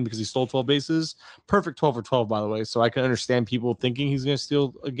guy again because he stole 12 bases. Perfect 12 for 12, by the way. So I can understand people thinking he's going to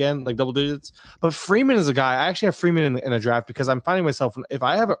steal again, like double digits. But Freeman is a guy. I actually have Freeman in a draft because I'm finding myself, if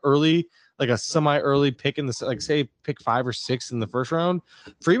I have an early, like a semi-early pick in the, like say pick 5 or 6 in the first round,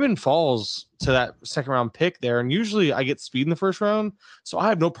 Freeman falls to that second round pick there. And usually I get speed in the first round. So I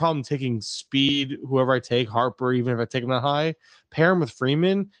have no problem taking speed, whoever I take, Harper, even if I take him that high, pair him with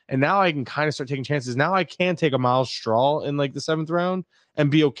Freeman. And now I can kind of start taking chances. Now I can take a Miles Straw in like the 7th round and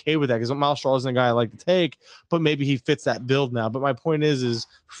be okay with that because Miles Straw isn't a guy I like to take, but maybe he fits that build now. But my point is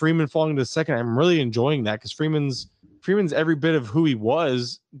Freeman falling to the second, I'm really enjoying that because Freeman's every bit of who he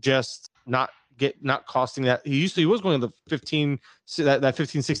was, just not costing that. He was going to the 15, that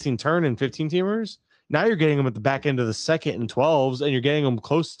 15, 16 turn and 15 teamers. Now you're getting him at the back end of the second and 12s, and you're getting him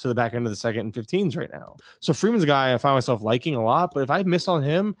close to the back end of the second and 15s right now. So Freeman's a guy I find myself liking a lot, but if I miss on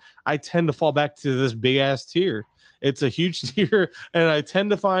him, I tend to fall back to this big ass tier. It's a huge tier, and I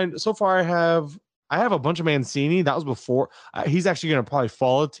tend to find, so far I have a bunch of Mancini. That was before. He's actually going to probably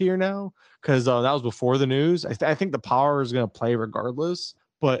fall a tier now because that was before the news. I think the power is going to play regardless.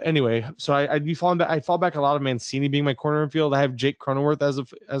 But anyway, so I fall back a lot of Mancini being my corner infield. I have Jake Cronenworth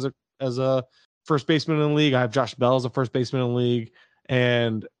as a first baseman in the league. I have Josh Bell as a first baseman in the league,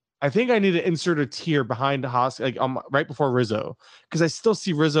 and I think I need to insert a tier behind Hoskins, like right before Rizzo, because I still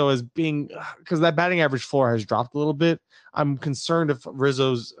see Rizzo as being, because that batting average floor has dropped a little bit. I'm concerned if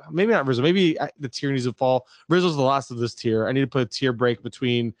Rizzo's, maybe not Rizzo, maybe the tier needs to fall. Rizzo's the last of this tier. I need to put a tier break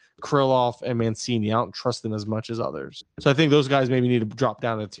between Krylov and Mancini. I don't trust them as much as others. So I think those guys maybe need to drop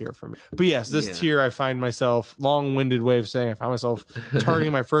down a tier for me. But yes, this tier, I find myself, long-winded way of saying, I find myself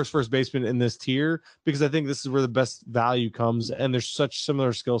targeting my first baseman in this tier because I think this is where the best value comes, and there's such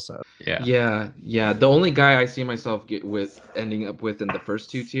similar skill set. Yeah. The only guy I see myself ending up with in the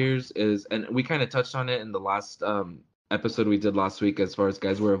first 2 tiers is, and we kind of touched on it in the last episode we did last week as far as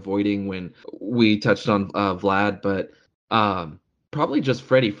guys we're avoiding when we touched on Vlad, but probably just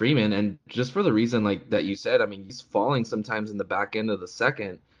Freddie Freeman, and just for the reason like that you said. I mean, he's falling sometimes in the back end of the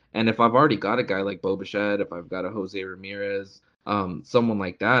second, and if I've already got a guy like Bo Bichette, if I've got a Jose Ramirez, someone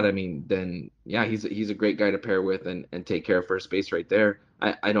like that, I mean, then yeah, he's a great guy to pair with and take care of first base right there.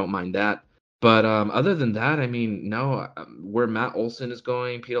 I don't mind that. But other than that, I mean, no, where Matt Olson is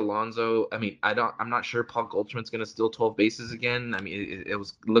going, Pete Alonso, I mean, I'm not sure Paul Goldschmidt's going to steal 12 bases again. I mean,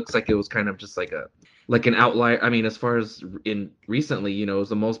 looks like it was kind of just like an outlier. I mean, as far as in recently, it was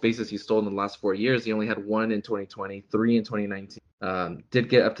the most bases he stole in the last 4 years. He only had 1 in 2020, 3 in 2019. Did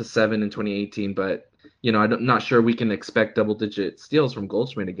get up to 7 in 2018, but I'm not sure we can expect double-digit steals from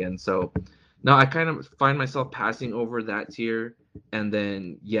Goldschmidt again. So no, I kind of find myself passing over that tier. And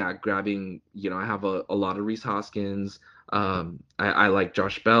then, grabbing, I have a lot of Rhys Hoskins. I like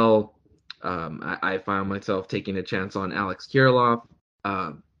Josh Bell. I found myself taking a chance on Alex Kirilloff.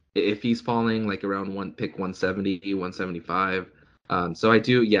 If he's falling like around pick 170, 175. So I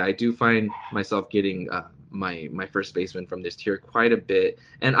do find myself getting my first baseman from this tier quite a bit.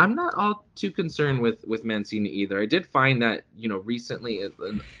 And I'm not all too concerned with Mancini either. I did find that, recently,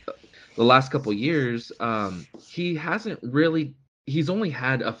 the last couple years, he's only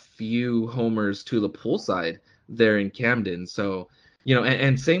had a few homers to the pull side there in Camden. So,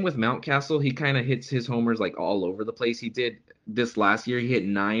 and same with Mountcastle, he kind of hits his homers like all over the place. He did this last year, he hit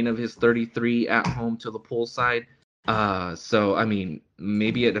 9 of his 33 at home to the pull side. So, I mean,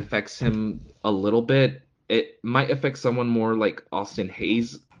 maybe it affects him a little bit. It might affect someone more like Austin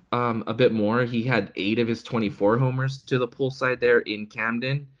Hayes a bit more. He had 8 of his 24 homers to the pull side there in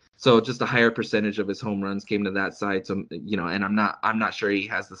Camden. So just a higher percentage of his home runs came to that side. So, and I'm not sure he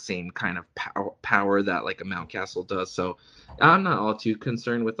has the same kind of power that like a Mountcastle does. So I'm not all too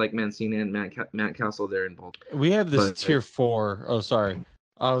concerned with like Mancini and Mountcastle there in Baltimore. We have this tier 4. Oh, sorry.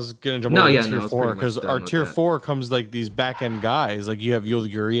 I was going to jump over to tier 4 because our tier 4 comes like these back end guys. Like you have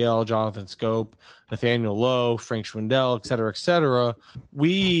Yul Gurriel, Jonathan Scope, Nathaniel Lowe, Frank Schwindel, et cetera.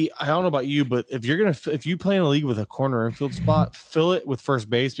 I don't know about you, but if you play in a league with a corner infield spot, fill it with first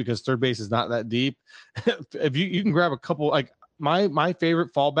base because third base is not that deep. If you can grab a couple, like my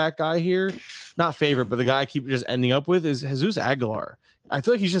favorite fallback guy here, not favorite, but the guy I keep just ending up with is Jesus Aguilar. I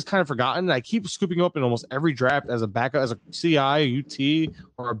feel like he's just kind of forgotten. I keep scooping him up in almost every draft as a backup, as a CI, a UT,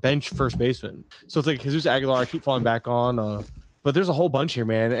 or a bench first baseman. So it's like Jesus Aguilar I keep falling back on. But there's a whole bunch here,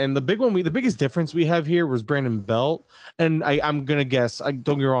 man. And the biggest difference we have here was Brandon Belt. And I'm gonna guess. Don't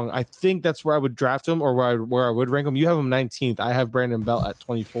get me wrong. I think that's where I would draft him, or where I would rank him. You have him 19th. I have Brandon Belt at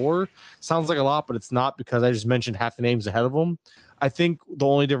 24. Sounds like a lot, but it's not because I just mentioned half the names ahead of him. I think the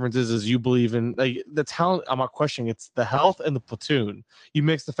only difference is you believe in like the talent. I'm not questioning. It's the health and the platoon. You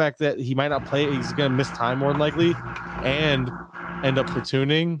mix the fact that he might not play, he's going to miss time more than likely, and end up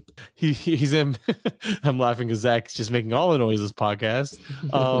platooning. He's in. I'm laughing because Zach's just making all the noises podcast.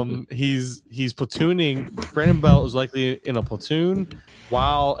 He's platooning. Brandon Belt is likely in a platoon,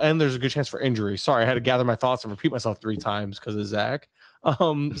 and there's a good chance for injury. Sorry, I had to gather my thoughts and repeat myself 3 times because of Zach.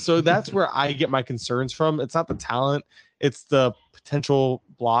 So that's where I get my concerns from. It's not the talent, it's the potential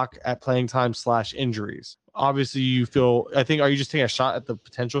block at playing time / injuries. Obviously, are you just taking a shot at the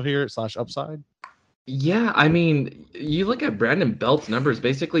potential here / upside? Yeah, I mean, you look at Brandon Belt's numbers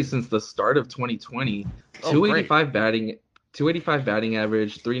basically since the start of 2020, 285 batting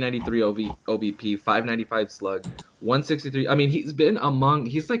average, 393 OBP, 595 slug, 163. I mean, he's among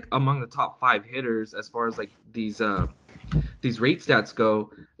the top 5 hitters as far as like these rate stats go.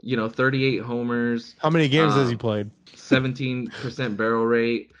 38 homers. How many games has he played? 17% barrel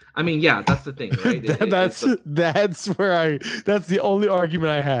rate. I mean, yeah, that's the thing, right? That's the only argument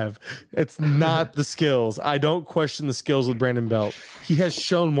I have. It's not the skills. I don't question the skills with Brandon Belt. He has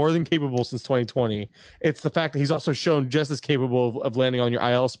shown more than capable since 2020. It's the fact that he's also shown just as capable of landing on your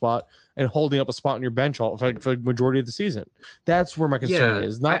IL spot and holding up a spot on your bench for the majority of the season. That's where my concern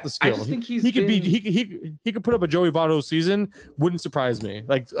is, not the skill. I just think he could put up a Joey Votto season. Wouldn't surprise me.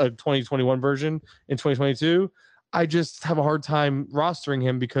 Like a 2021 version in 2022. I just have a hard time rostering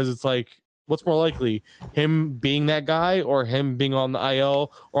him because it's like, what's more likely, him being that guy or him being on the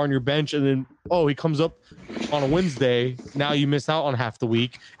IL or on your bench, and then he comes up on a Wednesday. Now you miss out on half the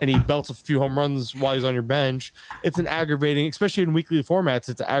week, and he belts a few home runs while he's on your bench. It's an aggravating, especially in weekly formats.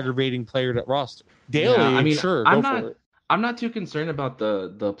 It's an aggravating player to roster. Daily, yeah, I mean, sure, I'm not too concerned about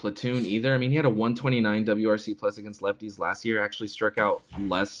the platoon either. I mean, he had a 129 WRC plus against lefties last year. Actually struck out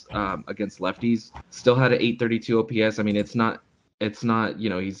less against lefties. Still had an 832 OPS. I mean, it's not.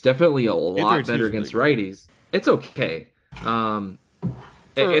 He's definitely a lot better against righties. It's okay. It's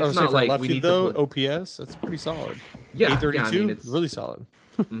not like lefty, we need though. OPS, that's pretty solid. Yeah, 832, yeah, I mean, it's really solid.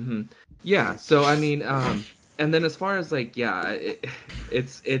 Mm-hmm. Yeah. So I mean, and then as far as like, yeah,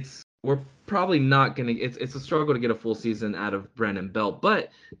 we're probably not gonna. It's a struggle to get a full season out of Brandon Belt,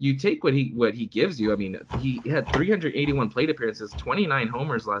 but you take what he gives you. I mean, he had 381 plate appearances, 29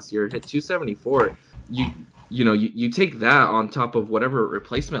 homers last year, hit 274. You take that on top of whatever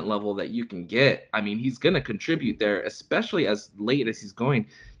replacement level that you can get. I mean, he's gonna contribute there, especially as late as he's going.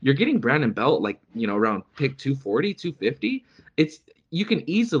 You're getting Brandon Belt like around pick 240, 250. You can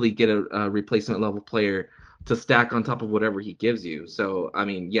easily get a replacement level player to stack on top of whatever he gives you. So, I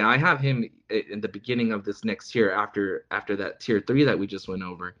mean, yeah, I have him in the beginning of this next tier after that tier 3 that we just went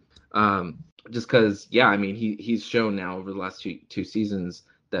over. Just because, yeah, I mean, he's shown now over the last two seasons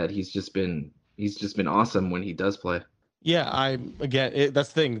that he's just been awesome when he does play. Yeah, that's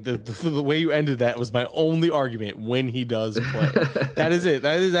the thing. The way you ended that was my only argument. When he does play, that is it.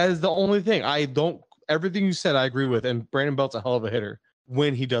 That is the only thing. Everything you said, I agree with. And Brandon Belt's a hell of a hitter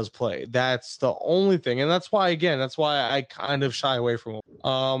when he does play. That's the only thing. And that's why I kind of shy away from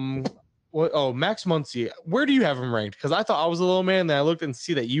him. Max Muncy, where do you have him ranked? Because I thought I was a little man, then I looked and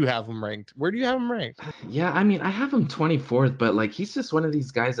see that you have him ranked. Where do you have him ranked? Yeah, I mean, I have him 24th, but like he's just one of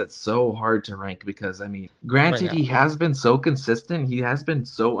these guys that's so hard to rank because, I mean, granted, he has been so consistent. He has been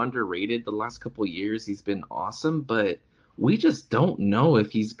so underrated the last couple of years. He's been awesome, but we just don't know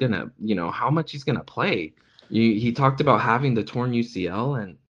if he's gonna, how much he's gonna play. He talked about having the torn UCL,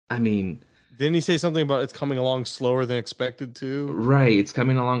 and I mean, didn't he say something about it's coming along slower than expected to? Right, it's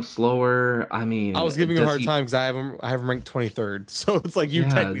coming along slower. I mean, I was giving him a hard time because I have him ranked 23rd, so it's like you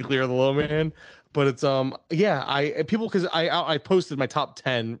technically are the low man. But it's because I posted my top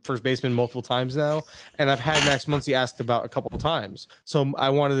 10 first baseman multiple times now, and I've had Max Muncy asked about a couple of times. So I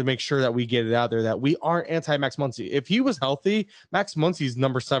wanted to make sure that we get it out there that we aren't anti Max Muncy. If he was healthy, Max Muncy's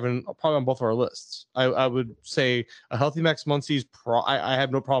number 7 probably on both of our lists. I would say a healthy Max Muncy's I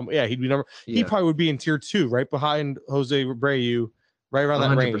have no problem. Yeah, he'd be he probably would be in tier 2, right behind Jose Abreu, right around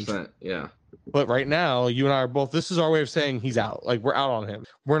that 100%, range. Yeah. But right now, you and I are both, this is our way of saying he's out. Like, we're out on him.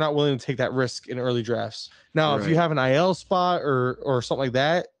 We're not willing to take that risk in early drafts. Now, if you have an IL spot or something like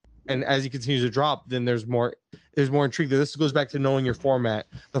that, and as he continues to drop, then there's more intrigue. This goes back to knowing your format.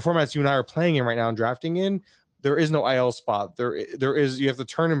 The formats you and I are playing in right now and drafting in, there is no IL spot. There is, you have to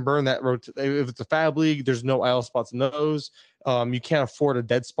turn and burn that. If it's a Fab League, there's no IL spots in those. You can't afford a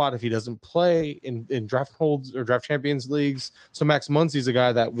dead spot if he doesn't play in draft holds or draft champions leagues. So Max Muncy is a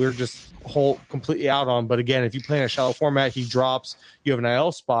guy that we're just completely out on. But again, if you play in a shallow format, he drops, you have an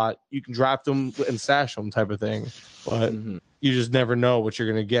IL spot, you can draft him and stash him type of thing. But you just never know what you're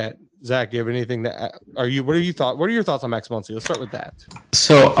going to get. Zach, do you have anything that what are your thoughts on Max Muncy? Let's start with that.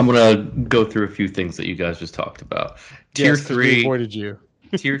 So I'm gonna go through a few things that you guys just talked about. Tier 3. We avoided you.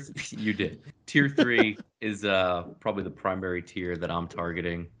 You did. Tier 3 is probably the primary tier that I'm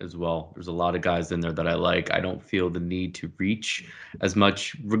targeting as well. There's a lot of guys in there that I like. I don't feel the need to reach as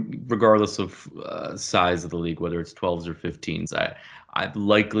much, regardless of size of the league, whether it's 12s or 15s. I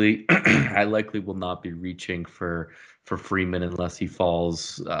likely will not be reaching for Freeman unless he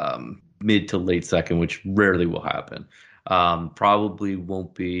falls mid to late second, which rarely will happen. Probably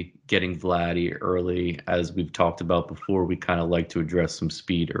won't be getting Vladdy early, as we've talked about before. We kind of like to address some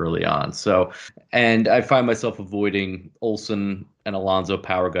speed early on. So, and I find myself avoiding Olsen and Alonso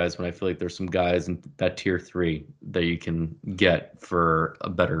power guys when I feel like there's some guys in that tier 3 that you can get for a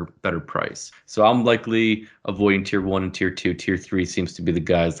better price. So I'm likely avoiding tier 1 and tier 2. Tier 3 seems to be the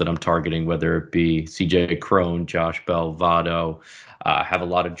guys that I'm targeting, whether it be CJ Cron, Josh Bell, Votto. Have a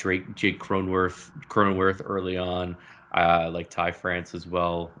lot of Jake Cronenworth early on. Like Ty France as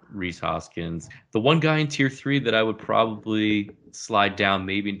well, Rhys Hoskins. The one guy in tier 3 that I would probably slide down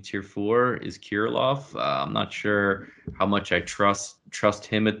maybe in tier 4 is Kirilloff. I'm not sure how much I trust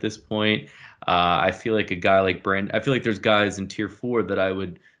him at this point. I feel like a guy like Brandon. I feel like there's guys in tier 4 that I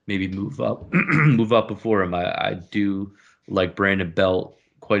would maybe move up before him. I do like Brandon Belt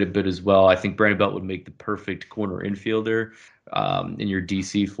quite a bit as well. I think Brandon Belt would make the perfect corner infielder in your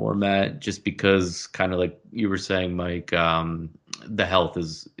DC format, just because, kind of like you were saying, Mike, the health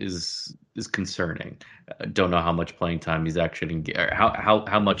is concerning. Don't know how much playing time he's actually going to get, or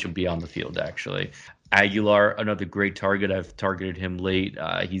how much he'll be on the field actually. Aguilar, another great target. I've targeted him late.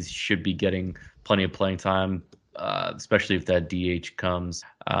 He should be getting plenty of playing time, especially if that DH comes.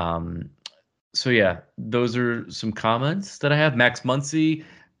 So yeah, those are some comments that I have. Max Muncy,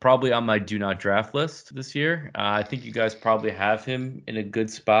 probably on my do not draft list this year. I think you guys probably have him in a good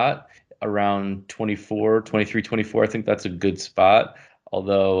spot around 23, 24. I think that's a good spot.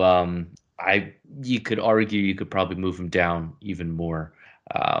 Although you could argue you could probably move him down even more.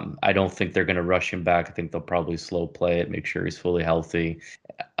 I don't think they're going to rush him back. I think they'll probably slow play it, make sure he's fully healthy.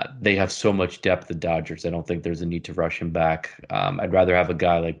 They have so much depth, the Dodgers. I don't think there's a need to rush him back. I'd rather have a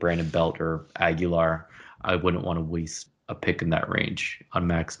guy like Brandon Belt or Aguilar. I wouldn't want to waste a pick in that range on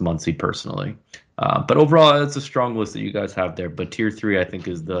Max Muncy personally. But overall, it's a strong list that you guys have there. But tier 3, I think,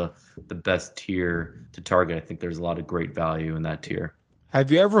 is the best tier to target. I think there's a lot of great value in that tier. Have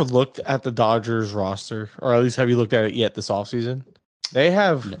you ever looked at the Dodgers roster, or at least have you looked at it yet this offseason? They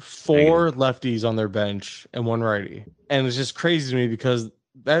have 4 lefties on their bench and 1 righty. And it's just crazy to me because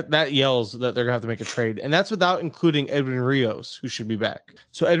that yells that they're going to have to make a trade. And that's without including Edwin Rios, who should be back.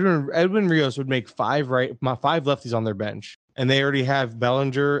 So Edwin Rios would make 5 lefties on their bench. And they already have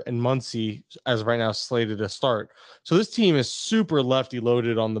Bellinger and Muncy, as of right now, slated to start. So this team is super lefty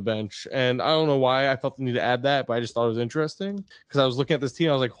loaded on the bench. And I don't know why I felt the need to add that, but I just thought it was interesting. Because I was looking at this team,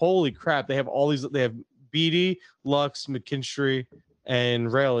 I was like, holy crap, they have all these. They have Beatty, Lux, McKinstry,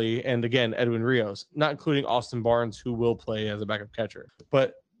 and Raleigh, and again, Edwin Rios, not including Austin Barnes, who will play as a backup catcher.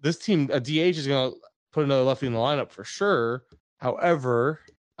 But this team, a DH is going to put another lefty in the lineup for sure. However,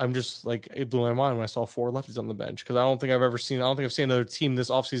 I'm just like, it blew my mind when I saw 4 lefties on the bench, because I don't think I've seen another team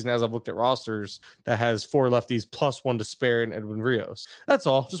this offseason, as I've looked at rosters, that has 4 lefties plus 1 to spare in Edwin Rios. That's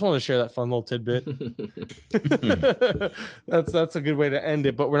all. Just wanted to share that fun little tidbit. That's a good way to end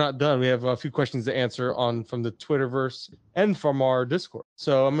it, but we're not done. We have a few questions to answer from the Twitterverse and from our Discord.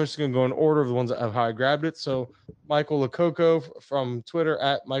 So I'm just going to go in order of the ones of how I grabbed it. So Michael Lococo from Twitter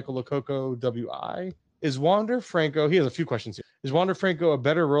at Michael Lococo WI. Is Wander Franco, he has a few questions here. Is Wander Franco a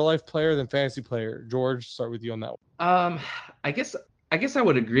better real life player than fantasy player? George, start with you on that one. I guess I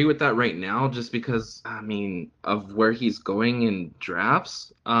would agree with that right now, just because, of where he's going in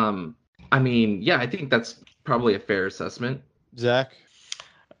drafts. I think that's probably a fair assessment. Zach?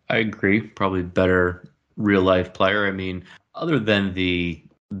 I agree. Probably better real life player. Other than the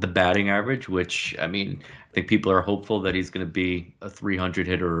batting average, which, I think people are hopeful that he's going to be a 300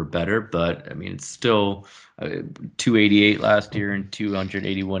 hitter or better, but it's still 288 last year and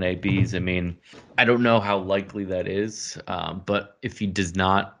 281 ABs. I don't know how likely that is, but if he does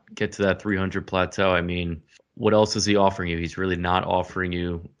not get to that 300 plateau, what else is he offering you? He's really not offering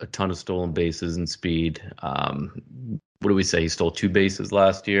you a ton of stolen bases and speed. What do we say? He stole 2 bases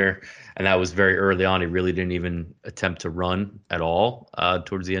last year, and that was very early on. He really didn't even attempt to run at all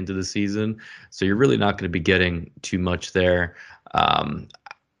towards the end of the season. So you're really not going to be getting too much there.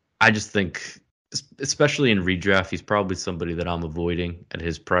 I just think, especially in redraft, he's probably somebody that I'm avoiding at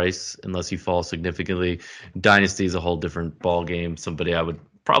his price unless he falls significantly. Dynasty is a whole different ball game. Somebody I would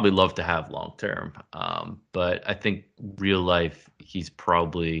probably love to have long term. But I think real life, he's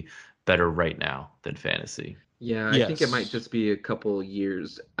probably better right now than fantasy. Yeah, I think it might just be a couple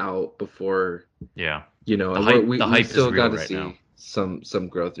years out before. Yeah, the hype still is real got to see now. Some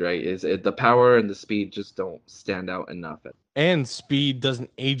growth, right? Is it the power and the speed just don't stand out enough? And speed doesn't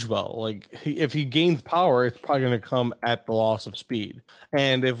age well. Like if he gains power, it's probably going to come at the loss of speed.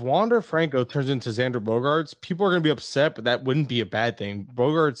 And if Wander Franco turns into Xander Bogaerts, people are going to be upset, but that wouldn't be a bad thing.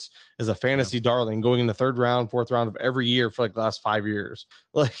 Bogaerts is a fantasy darling, going in the 3rd round, 4th round of every year for like the last 5 years.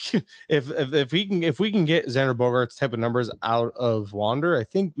 Like if we can get Xander Bogaerts type of numbers out of Wander, I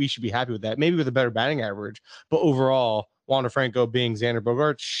think we should be happy with that. Maybe with a better batting average, but overall, Wander Franco being Xander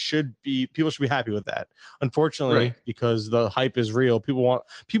Bogaerts people should be happy with that. Unfortunately, because the hype is real, people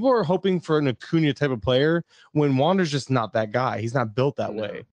are hoping for an Acuna type of player when Wander's just not that guy. He's not built that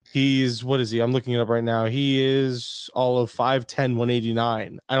way. He's, what is he? I'm looking it up right now. He is all of 5'10",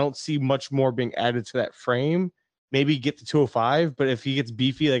 189. I don't see much more being added to that frame. Maybe get to 205, but if he gets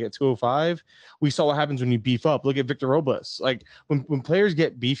beefy like at 205, we saw what happens when you beef up. Look at Victor Robles. Like when players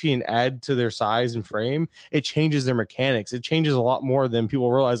get beefy and add to their size and frame, it changes their mechanics. It changes a lot more than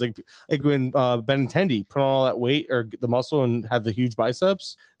people realize. Like when Benintendi put on all that weight or the muscle and had the huge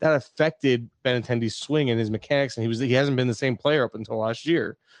biceps, that affected Benintendi's swing and his mechanics, and he hasn't been the same player up until last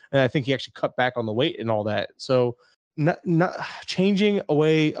year. And I think he actually cut back on the weight and all that. So not changing a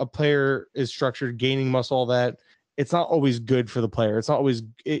way a player is structured, gaining muscle, all that. It's not always good for the player. It's not always,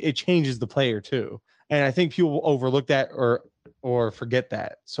 it changes the player too. And I think people overlook that or forget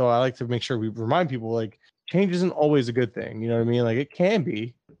that. So I like to make sure we remind people like change isn't always a good thing. You know what I mean? Like it can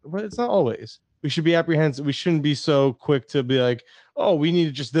be, but it's not always. We should be apprehensive. We shouldn't be so quick to be like, oh, we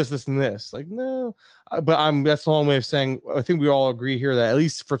need just this, and this. Like, no, but that's the long way of saying, I think we all agree here that at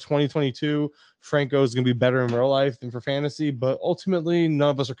least for 2022, Franco is going to be better in real life than for fantasy, but ultimately none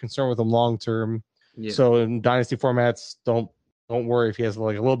of us are concerned with him long-term. Yeah. So in dynasty formats, don't worry if he has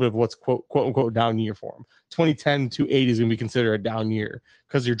like a little bit of what's quote unquote down year for him. 2010 to 80 is going to be considered a down year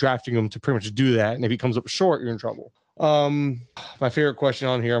because you're drafting him to pretty much do that. And if he comes up short, you're in trouble. My favorite question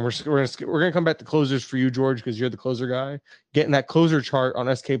on here, and we're gonna come back to closers for you, George, because you're the closer guy. Getting that closer chart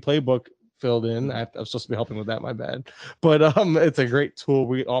on SK Playbook filled in. I'm supposed to be helping with that. My bad. But it's a great tool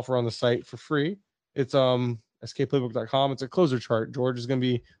we offer on the site for free. It's skplaybook.com. It's a closer chart. George is going to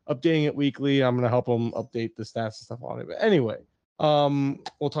be updating it weekly. I'm going to help him update the stats and stuff on it. But anyway,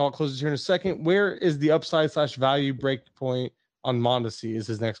 we'll talk about closers here in a second. Where is the upside/value break point on Mondesi is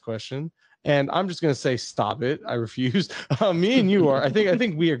his next question. And I'm just going to say, stop it. I refuse. Me and you are. I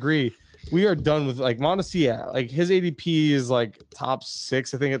think we agree. We are done with like Mondesi. Yeah, like his ADP is like top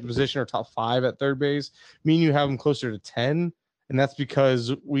 6, I think, at the position, or top 5 at third base. Me and you have him closer to 10. And that's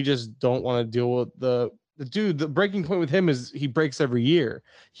because we just don't want to deal with the breaking point with him is he breaks every year.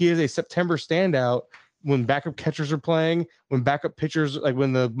 He is a September standout when backup catchers are playing, when backup pitchers, like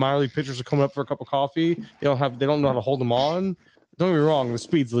when the minor league pitchers are coming up for a cup of coffee, they don't know how to hold them on. Don't get me wrong, the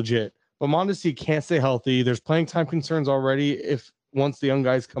speed's legit. But Mondesi can't stay healthy. There's playing time concerns already once the young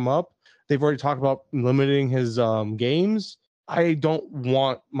guys come up. They've already talked about limiting his games. I don't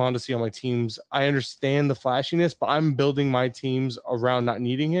want Mondesi on my teams. I understand the flashiness, but I'm building my teams around not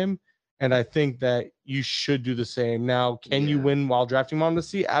needing him. And I think that you should do the same. Now, can you win while drafting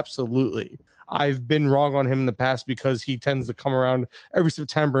Mondesi? Absolutely. I've been wrong on him in the past because he tends to come around every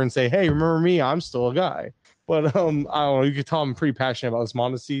September and say, hey, remember me? I'm still a guy. But I don't know. You can tell I'm pretty passionate about this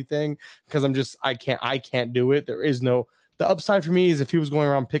Mondesi thing because I can't do it. There is no, the upside for me is if he was going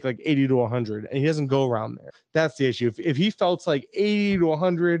around pick like 80 to 100 and he doesn't go around there. That's the issue. If he felt like 80 to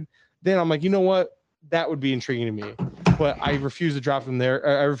 100, then I'm like, you know what? That would be intriguing to me. But I refuse to draft him there.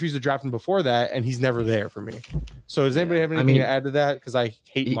 I refuse to draft him before that, and he's never there for me. So does anybody have anything to add to that? Because I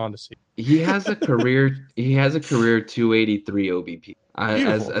hate Mondesi. He has a career 283 OBP.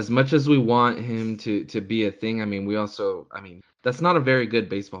 As much as we want him to be a thing, that's not a very good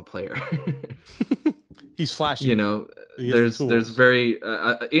baseball player. He's flashy. You know, there's very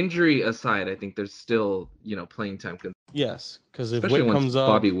injury aside, I think there's still playing time. Yes, because if Witt comes up,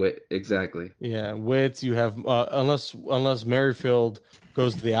 Bobby Witt, exactly. Yeah, Witt. You have unless Merrifield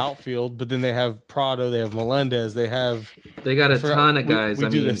goes to the outfield, but then they have Prado, they have Melendez, they got a ton of guys.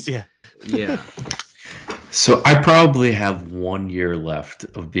 Yeah. So I probably have 1 year left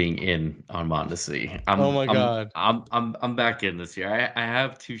of being in on Mondesi. God. I'm back in this year. I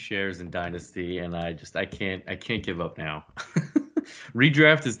have 2 shares in Dynasty, and I can't give up now.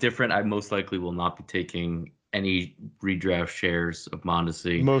 Redraft is different. I most likely will not be taking any redraft shares of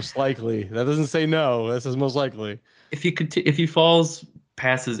Mondesi. Most likely. That doesn't say no. That says most likely. If he falls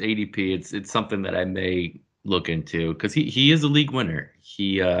past his ADP, it's something that I may look into because he is a league winner.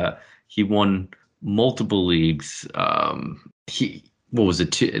 He won multiple leagues. what was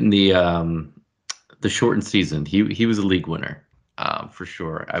it in the shortened season? He was a league winner, for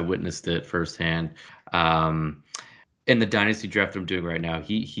sure. I witnessed it firsthand. In the dynasty draft I'm doing right now,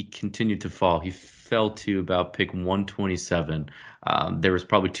 he continued to fall. He fell to about pick 127. There was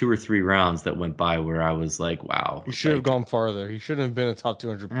probably 2 or 3 rounds that went by where I was like, wow. He should have gone farther. He shouldn't have been a top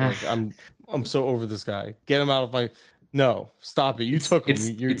 200 pick. I'm so over this guy. Get him out of my. No, stop it. You took him.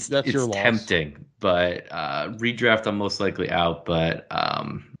 That's your loss. It's tempting, but redraft I'm most likely out. But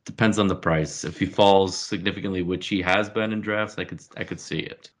depends on the price. If he falls significantly, which he has been in drafts, I could see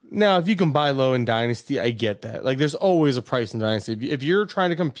it. Now, if you can buy low in Dynasty, I get that. Like, there's always a price in Dynasty. If you're trying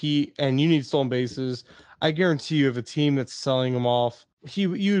to compete and you need stolen bases, I guarantee you, if a team that's selling them off, you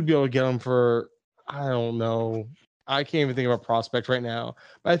would be able to get them for, I don't know. I can't even think of a prospect right now.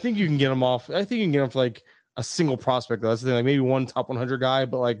 But I think you can get them off. I think you can get them for like a single prospect. That's the thing. Like maybe one top 100 guy,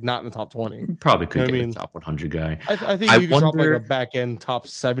 but like not in the top 20. You probably could get a top 100 guy. I think you could drop like a back end top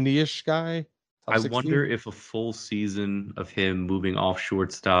 70-ish guy. I wonder if a full season of him moving off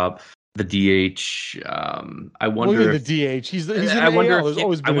shortstop, the DH. I wonder if the DH. He's I wonder AL.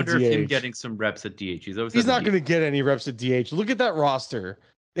 If him getting some reps at DH. He's not going to get any reps at DH. Look at that roster.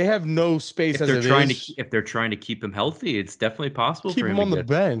 They have no space. If they're trying to keep him healthy, it's definitely possible. Keep him on the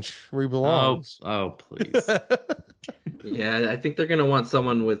bench where he belongs. Oh, please. Yeah, I think they're going to want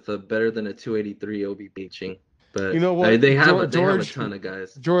someone with a better than a 283 OBP. But you know what? They have a ton of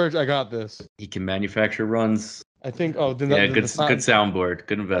guys. George, I got this. He can manufacture runs. I think. Good soundboard.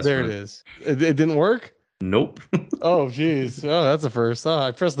 Good investment. There it is. It didn't work. Nope. Oh, geez. Oh, that's a first. Oh,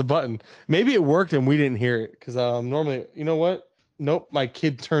 I pressed the button. Maybe it worked and we didn't hear it because normally, you know what? Nope, my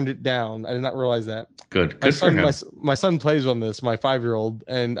kid turned it down. I did not realize that. Good for him. My son plays on this, my 5-year-old,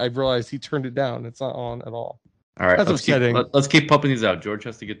 and I realized he turned it down. It's not on at all. All right, that's upsetting. Let's keep pumping these out. George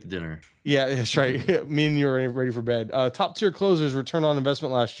has to get to dinner. Yeah, that's right. Me and you are ready for bed. Top tier closers return on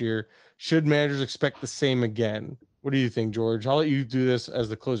investment last year. Should managers expect the same again? What do you think, George? I'll let you do this as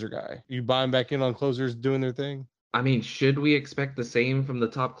the closer guy. You buying back in on closers doing their thing? I mean, should we expect the same from the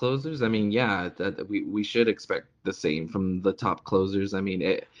top closers? I mean, yeah, we should expect the same from the top closers. I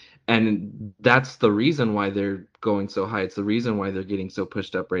mean, and that's the reason why they're going so high. It's the reason why they're getting so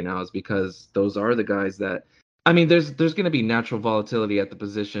pushed up right now is because those are the guys that, I mean, there's going to be natural volatility at the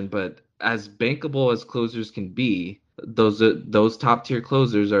position, but as bankable as closers can be, those top tier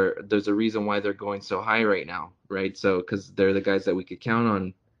closers there's a reason why they're going so high right now, right? So because they're the guys that we could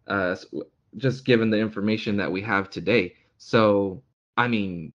count on, just given the information that we have today. So, I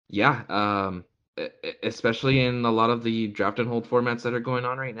mean, yeah, especially in a lot of the draft and hold formats that are going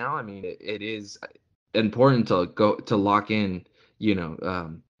on right now. I mean, it is important to lock in,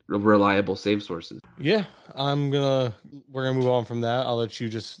 reliable save sources. Yeah, we're gonna move on from that. I'll let you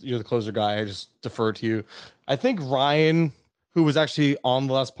you're the closer guy. I just defer to you. I think Ryan, who was actually on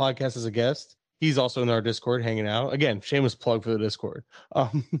the last podcast as a guest, he's also in our Discord hanging out. Again, shameless plug for the Discord.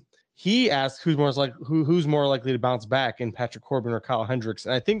 He asked who's more likely to bounce back in Patrick Corbin or Kyle Hendricks,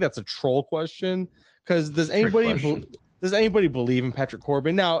 and I think that's a troll question because does anybody believe in Patrick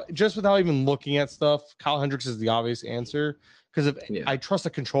Corbin? Now, just without even looking at stuff, Kyle Hendricks is the obvious answer because I trust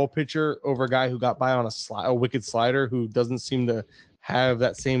a control pitcher over a guy who got by on a wicked slider who doesn't seem to have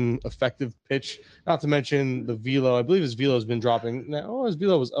that same effective pitch. Not to mention the velo. I believe his velo has been dropping now. His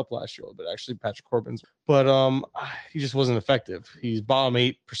velo was up last year, but actually Patrick Corbin's. But he just wasn't effective. He's bottom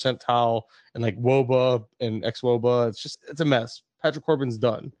 8 percentile and like WOBA and ex-WOBA. It's a mess. Patrick Corbin's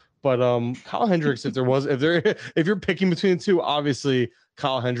done. But Kyle Hendricks, if you're picking between the two, obviously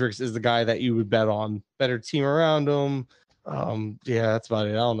Kyle Hendricks is the guy that you would bet on. Better team around him. Yeah, that's about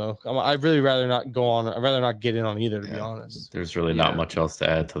it. I don't know. I'd really rather not go on. I'd rather not get in on either, to be honest. There's really not much else to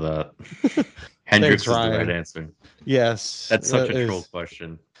add to that. Hendricks is the right answer. Yes. That's such a troll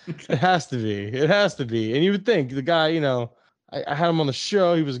question. It has to be. It has to be. And you would think the guy, I had him on the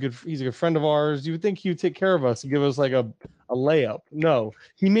show. He's a good friend of ours. You would think he would take care of us and give us like a layup. No,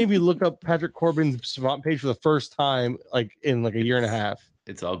 he made me look up Patrick Corbin's Savant page for the first time, like in like a year and a half.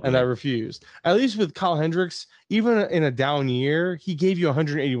 It's ugly. And I refused. At least with Kyle Hendricks, even in a down year, he gave you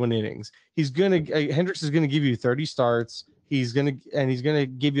 181 innings. Hendricks is gonna give you 30 starts. He's gonna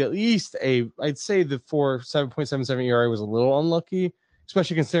give you at least I'd say the 7.77 ERA was a little unlucky,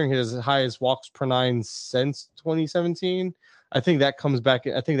 especially considering his highest walks per 9 since 2017. I think that comes back.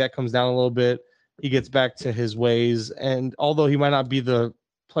 I think that comes down a little bit. He gets back to his ways, and although he might not be the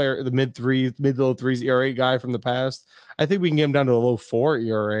player, the mid to low 3s ERA guy from the past, I think we can get him down to a low 4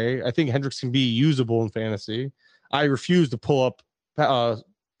 ERA. I think Hendricks can be usable in fantasy. I refuse to pull up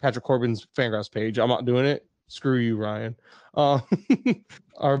Patrick Corbin's Fangraphs page. I'm not doing it. Screw you, Ryan.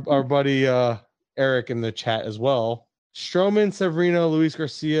 Our buddy Eric in the chat as well Stroman, Severino, Luis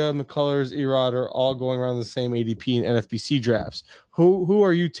Garcia, McCullers, Erod are all going around the same ADP and NFBC drafts. Who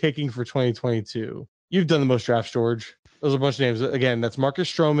are you taking for 2022? You've done the most drafts, George. Those are a bunch of names. Again, that's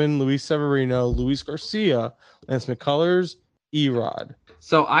Marcus Stroman, Luis Severino, Luis Garcia, Lance McCullers, Erod.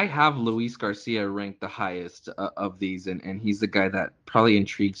 So I have Luis Garcia ranked the highest of these, and he's the guy that probably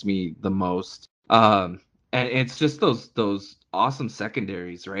intrigues me the most. And it's just those awesome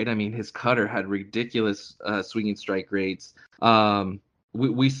secondaries, right? I mean, his cutter had ridiculous swinging strike rates.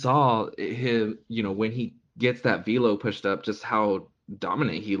 We saw him, when he gets that velo pushed up, just how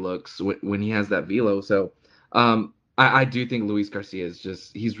dominant he looks when he has that velo. So I do think Luis Garcia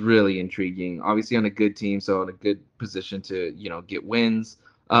he's really intriguing. Obviously on a good team, so in a good position to get wins.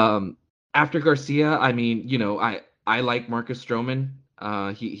 After Garcia, I mean, I like Marcus Stroman.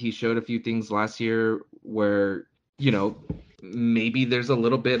 He showed a few things last year where maybe there's a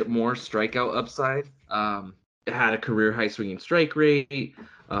little bit more strikeout upside. It had a career high swinging strike rate,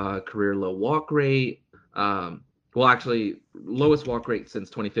 career low walk rate. Well, actually, lowest walk rate since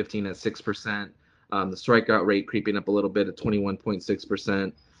 2015 at 6%. The strikeout rate creeping up a little bit at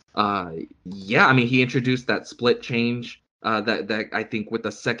 21.6%. Yeah, I mean, he introduced that split change that I think with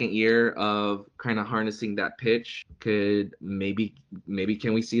the second year of kind of harnessing that pitch could maybe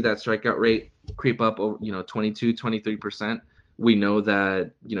can we see that strikeout rate creep up, 22, 23%. We know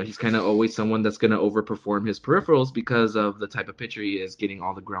that, he's kind of always someone that's going to overperform his peripherals because of the type of pitcher he is, getting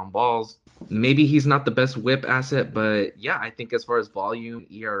all the ground balls. Maybe he's not the best whip asset, but yeah, I think as far as volume,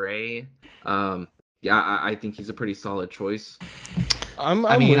 ERA, I think he's a pretty solid choice. I'm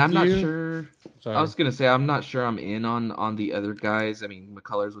not sure. Sorry. I was gonna say I'm not sure I'm in on the other guys. I mean,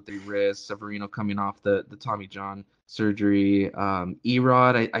 McCullers with the wrist, Severino coming off the Tommy John surgery,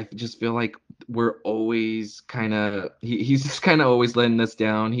 Erod. I just feel like we're always he's just kind of always letting us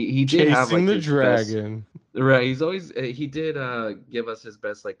down. He did chasing have like the dragon, right? He did give us his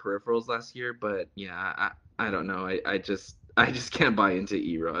best peripherals last year, but yeah, I don't know. I just can't buy into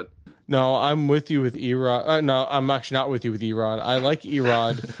Erod. No, I'm with you with Erod. No, I'm actually not with you with Erod. I like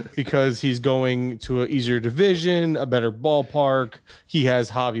Erod because he's going to an easier division, a better ballpark. He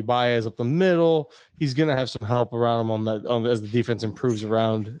has Javi Baez up the middle. He's gonna have some help around him as the defense improves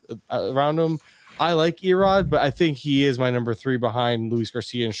around him. I like Erod, but I think he is my number 3 behind Luis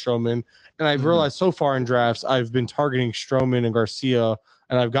Garcia and Stroman. And I've realized so far in drafts, I've been targeting Stroman and Garcia,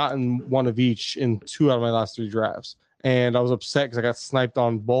 and I've gotten one of each in 2 out of my last 3 drafts. And I was upset because I got sniped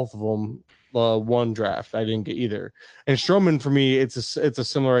on both of them. One draft, I didn't get either. And Stroman, for me, it's a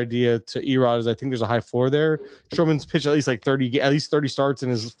similar idea to Erod. As I think there's a high floor there. Stroman's pitched at least 30 starts in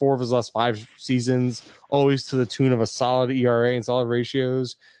his 4 of his last 5 seasons, always to the tune of a solid ERA and solid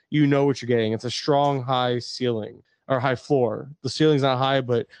ratios. You know what you're getting. It's a strong high ceiling or high floor. The ceiling's not high,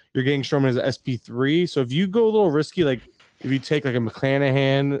 but you're getting Stroman as an SP3. So if you go a little risky, like if you take like a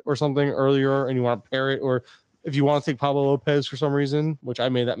McClanahan or something earlier and you want to pair it, or if you want to take Pablo Lopez for some reason, which I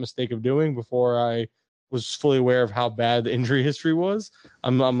made that mistake of doing before I was fully aware of how bad the injury history was,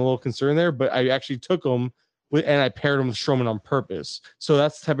 I'm a little concerned there. But I actually took him and I paired him with Stroman on purpose. So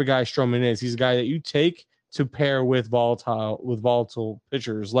that's the type of guy Stroman is. He's a guy that you take to pair with volatile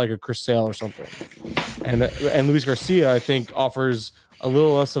pitchers like a Chris Sale or something. And Luis Garcia, I think, offers a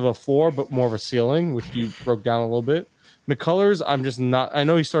little less of a floor, but more of a ceiling, which you broke down a little bit. McCullers, I'm just not. I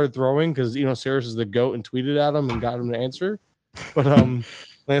know he started throwing because Saris is the GOAT and tweeted at him and got him to answer. But Lance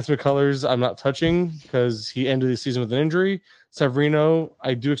McCullers, I'm not touching because he ended the season with an injury. Severino,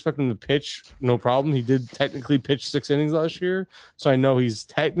 I do expect him to pitch, no problem. He did technically pitch 6 innings last year, so I know he's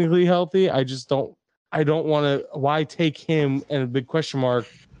technically healthy. I just don't. I don't want to. Why take him? And a big question mark.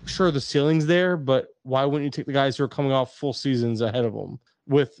 Sure, the ceiling's there, but why wouldn't you take the guys who are coming off full seasons ahead of him?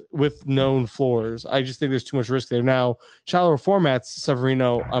 With known floors? I just think there's too much risk there. Now, shallower formats,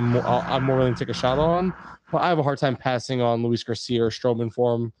 Severino, I'm more willing to take a shot on, but I have a hard time passing on Luis Garcia or Stroman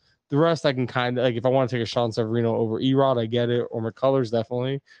for him. The rest I can kind of, like, if I want to take a shot on Severino over Erod, I get it, or McCullers,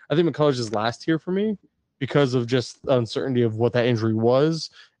 definitely. I think McCullers is last here for me because of just the uncertainty of what that injury was,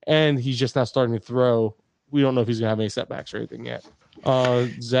 and he's just not starting to throw. We don't know if he's going to have any setbacks or anything yet.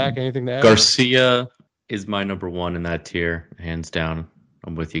 Zach, anything to add? Garcia is my number 1 in that tier, hands down.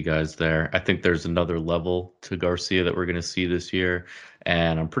 I'm with you guys there. I think there's another level to Garcia that we're going to see this year,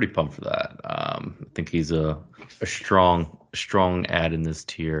 and I'm pretty pumped for that. I think he's a strong add in this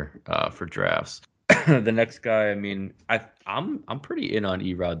tier for drafts. The next guy, I mean, I'm pretty in on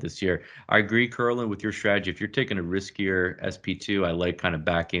Erod this year. I agree, Curlin, with your strategy. If you're taking a riskier SP2, I like kind of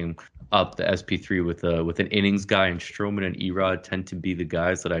backing up the SP3 with an innings guy, and Stroman and Erod tend to be the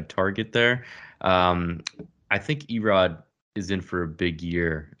guys that I target there. I think Erod is in for a big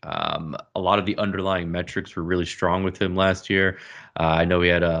year. A lot of the underlying metrics were really strong with him last year. I know he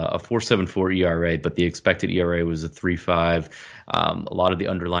had a 4.74 ERA, but the expected ERA was a 3.5. A lot of the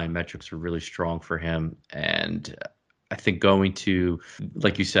underlying metrics were really strong for him. And I think going to,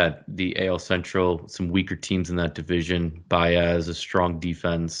 like you said, the AL Central, some weaker teams in that division, Baez, a strong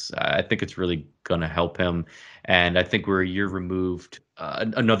defense, I think it's really going to help him. And I think we're a year removed,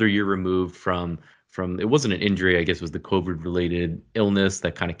 another year removed from it wasn't an injury, I guess it was the COVID related illness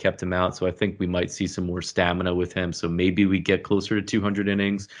that kind of kept him out. So I think we might see some more stamina with him. So maybe we get closer to 200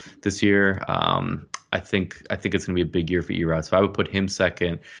 innings this year. I think it's going to be a big year for Erod. So I would put him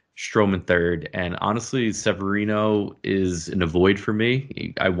second, Stroman third, and honestly, Severino is an avoid for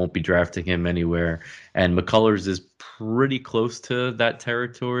me. I won't be drafting him anywhere. And McCullers is pretty close to that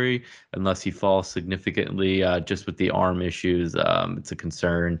territory unless he falls significantly. Just with the arm issues, it's a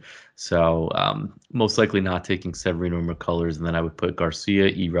concern. So most likely not taking Severino or McCullers, and then I would put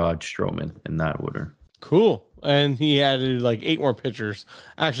Garcia, Erod, Stroman in that order. Cool. And he added like 8 more pitchers.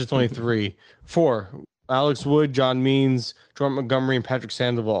 Actually, it's only 3. 4. Alex Wood, John Means, Jordan Montgomery, and Patrick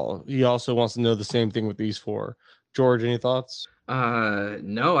Sandoval. He also wants to know the same thing with these 4. George, any thoughts?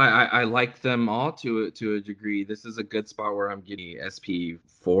 No, I like them all to a degree. This is a good spot where I'm getting SP4,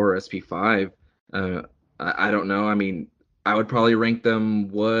 SP5. I don't know. I mean, I would probably rank them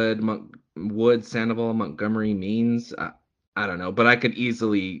Wood, Sandoval, Montgomery, Means. I don't know, but I could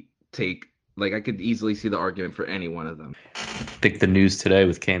easily see the argument for any one of them. I think the news today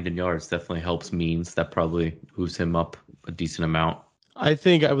with Camden Yards definitely helps Means. That probably moves him up a decent amount. I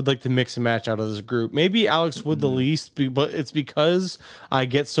think I would like to mix and match out of this group. Maybe Alex Wood the least, but it's because I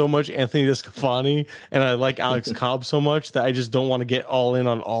get so much Anthony Desclafani and I like Alex Cobb so much that I just don't want to get all in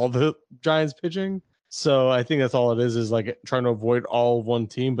on all the Giants pitching. So I think that's all it is like trying to avoid all of one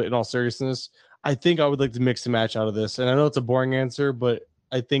team. But in all seriousness, I think I would like to mix and match out of this. And I know it's a boring answer, but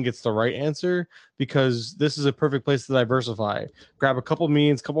I think it's the right answer because this is a perfect place to diversify. Grab a couple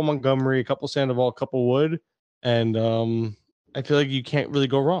Means, couple Montgomery, a couple Sandoval, a couple Wood, and I feel like you can't really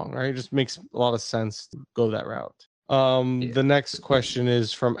go wrong, right? It just makes a lot of sense to go that route. The next question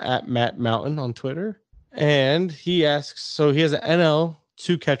is from @Matt Mountain on Twitter, and he asks, so he has an NL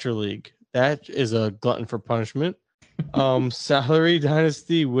 2 catcher league. That is a glutton for punishment. Salary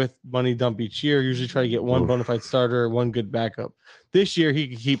dynasty with money dump each year. Usually try to get one bona fide starter, one good backup. This year he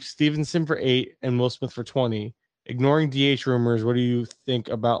could keep Stevenson for 8 and Will Smith for 20. Ignoring DH rumors, what do you think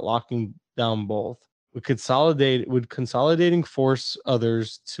about locking down both? Would consolidating force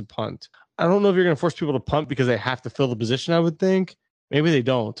others to punt? I don't know if you're going to force people to punt because they have to fill the position. I would think maybe they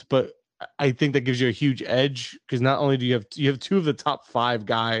don't, but I think that gives you a huge edge because not only do you have 2 of the top 5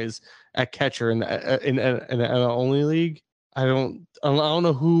 guys at catcher in the only league. I don't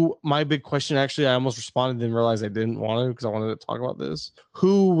know who. My big question, actually, I almost responded and realized I didn't want to because I wanted to talk about this.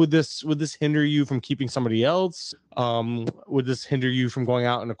 Who would this hinder you from keeping somebody else? Would this hinder you from going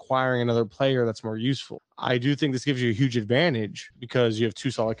out and acquiring another player that's more useful? I do think this gives you a huge advantage because you have 2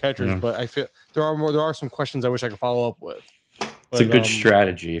 solid catchers, but I feel there are some questions I wish I could follow up with. It's a good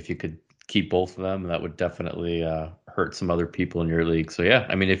strategy if you could keep both of them. That would definitely hurt some other people in your league. So yeah,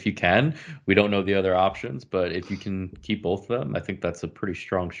 I mean, if you can, we don't know the other options, but if you can keep both of them, I think that's a pretty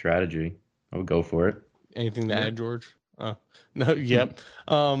strong strategy. I would go for it. Anything to add, George? No. Yep.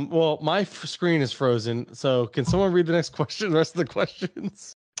 Well, my screen is frozen. So can someone read the next question? The rest of the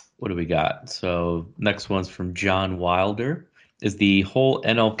questions. What do we got? So next one's from John Wilder. Is the whole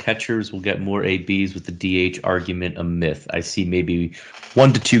NL catchers will get more ABs with the DH argument a myth? I see maybe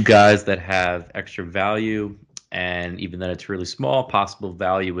 1 to 2 guys that have extra value, and even then it's really small, possible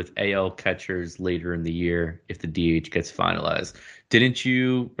value with AL catchers later in the year if the DH gets finalized. Didn't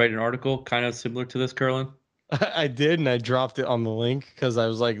you write an article kind of similar to this, Curlin? I did, and I dropped it on the link because I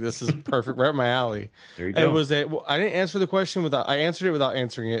was like, this is perfect, right up my alley. There you go. I didn't answer the question I answered it without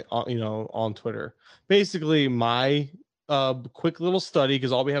answering it on Twitter. Basically, my quick little study,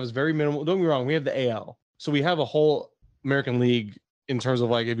 because all we have is very minimal. Don't get me wrong, we have the AL, so we have a whole American League in terms of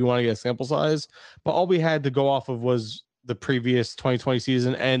like if you want to get a sample size, but all we had to go off of was the previous 2020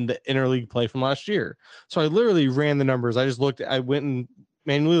 season and the interleague play from last year. So I literally ran the numbers. I went and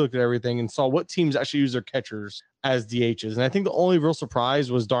manually looked at everything and saw what teams actually use their catchers as DHs. And I think the only real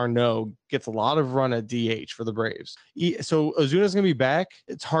surprise was d'Arnaud gets a lot of run at DH for the Braves. So Ozuna's going to be back.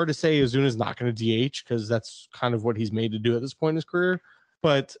 It's hard to say Ozuna's not going to DH because that's kind of what he's made to do at this point in his career.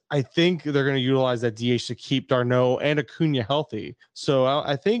 But I think they're going to utilize that DH to keep d'Arnaud and Acuna healthy. So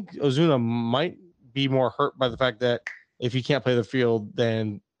I think Ozuna might be more hurt by the fact that if he can't play the field,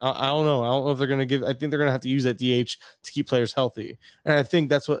 then I don't know. I don't know if they're going to I think they're going to have to use that DH to keep players healthy. And I think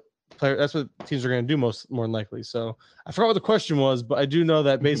that's what That's what teams are going to do more than likely. So I forgot what the question was, but I do know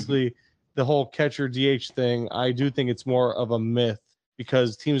that basically the whole catcher DH thing, I do think it's more of a myth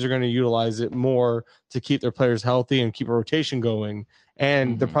because teams are going to utilize it more to keep their players healthy and keep a rotation going.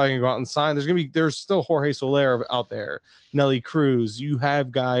 And they're probably going to go out and sign. There's still Jorge Soler out there, Nelly Cruz. You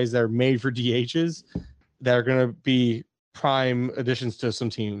have guys that are made for DHs that are going to be prime additions to some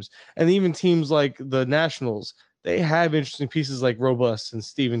teams. And even teams like the Nationals, they have interesting pieces like Robles and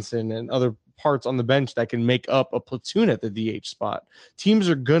Stevenson and other parts on the bench that can make up a platoon at the DH spot. Teams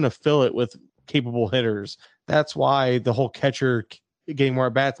are going to fill it with capable hitters. That's why the whole catcher getting more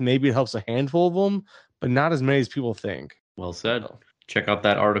at bats, maybe it helps a handful of them, but not as many as people think. Well said. Check out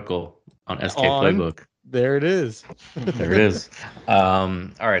that article on SK Playbook. There it is. There it is. All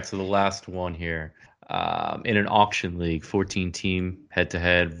right, so the last one here. In an auction league, 14-team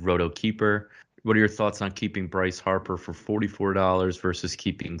head-to-head Roto Keeper. What are your thoughts on keeping Bryce Harper for $44 versus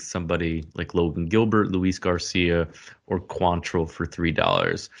keeping somebody like Logan Gilbert, Luis Garcia, or Quantrill for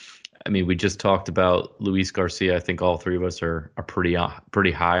 $3? I mean, we just talked about Luis Garcia. I think all three of us are pretty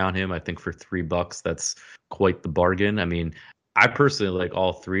high on him. I think for $3, that's quite the bargain. I mean, I personally like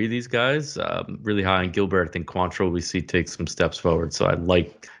all three of these guys. Really high on Gilbert. I think Quantrill we see take some steps forward. So I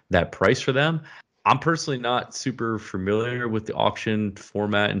like that price for them. I'm personally not super familiar with the auction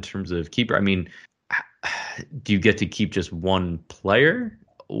format in terms of keeper. I mean, do you get to keep just one player,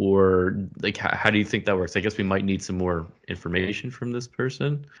 or like how do you think that works? I guess we might need some more information from this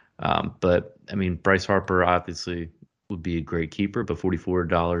person. But I mean, Bryce Harper obviously would be a great keeper, but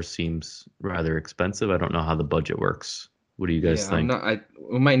 $44 seems rather expensive. I don't know how the budget works. What do you guys think?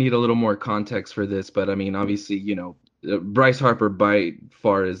 We might need a little more context for this, but I mean, obviously, Bryce Harper by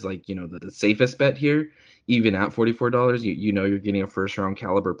far is like, the safest bet here, even at $44. You're getting a first round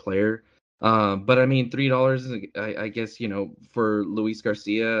caliber player. But I mean, $3, I guess, for Luis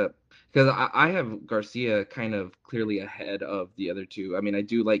Garcia, because I have Garcia kind of clearly ahead of the other two. I mean, I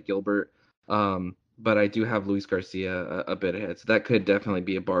do like Gilbert, but I do have Luis Garcia a bit ahead. So that could definitely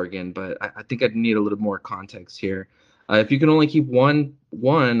be a bargain, but I think I'd need a little more context here. If you can only keep one,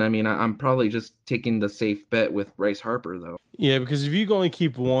 I mean, I'm probably just taking the safe bet with Bryce Harper, though. Yeah, because if you can only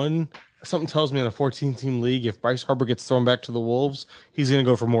keep one, something tells me in a 14-team league, if Bryce Harper gets thrown back to the Wolves, he's going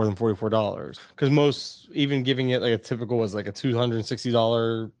to go for more than $44. Because most, even giving it like a typical was like a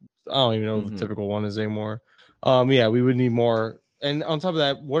 $260, I don't even know what the typical one is anymore. Yeah, we would need more. And on top of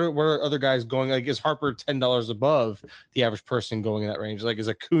that, what are other guys going? Like, is Harper $10 above the average person going in that range? Like, is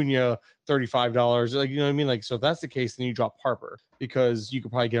Acuna $35? Like, you know what I mean? Like, so if that's the case, then you drop Harper because you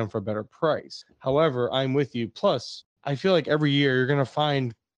could probably get him for a better price. However, I'm with you. Plus, I feel like every year you're going to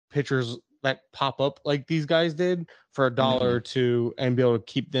find pitchers that pop up like these guys did for $1 or $2 and be able to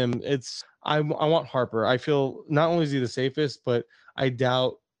keep them. I want Harper. I feel not only is he the safest, but I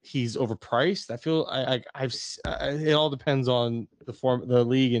doubt he's overpriced. I feel it all depends on the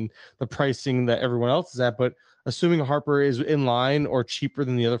league and the pricing that everyone else is at. But assuming Harper is in line or cheaper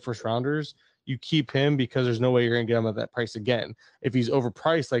than the other first rounders, you keep him because there's no way you're going to get him at that price again. If he's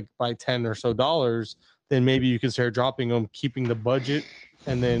overpriced like by $10 or so, then maybe you consider dropping him, keeping the budget,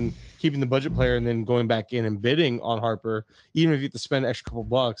 and then keeping the budget player and then going back in and bidding on Harper, even if you have to spend an extra couple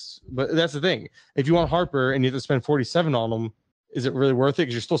bucks. But that's the thing. If you want Harper and you have to spend $47 on him, is it really worth it?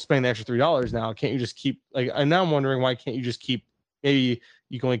 Because you're still spending the extra $3 now. Can't you just keep and now I'm wondering why can't you just keep? Maybe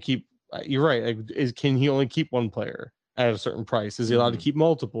you can only keep. You're right. Can he only keep one player at a certain price? Is he allowed to keep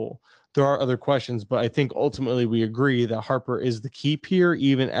multiple? There are other questions, but I think ultimately we agree that Harper is the keep here,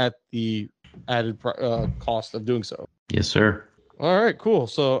 even at the added cost of doing so. Yes, sir. All right, cool.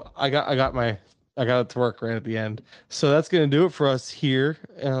 So I got it to work right at the end. So that's going to do it for us here.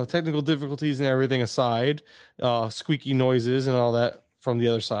 Technical difficulties and everything aside, squeaky noises and all that from the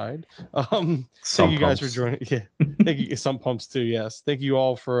other side. Thank you guys for joining. Yeah, thank you. Some pumps too. Yes. Thank you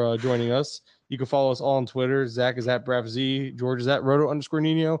all for joining us. You can follow us all on Twitter. Zach is at BraffZ. George is at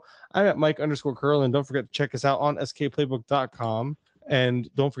Roto_Nino. I'm at Mike_Curl. And don't forget to check us out on skplaybook.com. And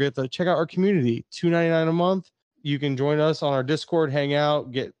don't forget to check out our community. $2.99 a month. You can join us on our Discord, hang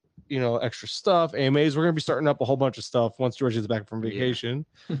out, get extra stuff, AMAs. We're going to be starting up a whole bunch of stuff once George is back from vacation.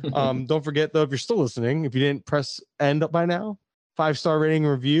 Yeah. Don't forget, though, if you're still listening, if you didn't press end up by now, 5-star rating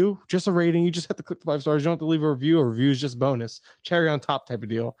review, just a rating. You just have to click the 5 stars. You don't have to leave a review. A review is just bonus. Cherry on top type of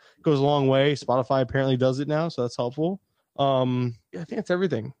deal. It goes a long way. Spotify apparently does it now, so that's helpful. I think that's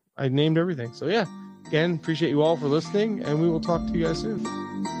everything. I named everything. So, yeah, again, appreciate you all for listening, and we will talk to you guys soon.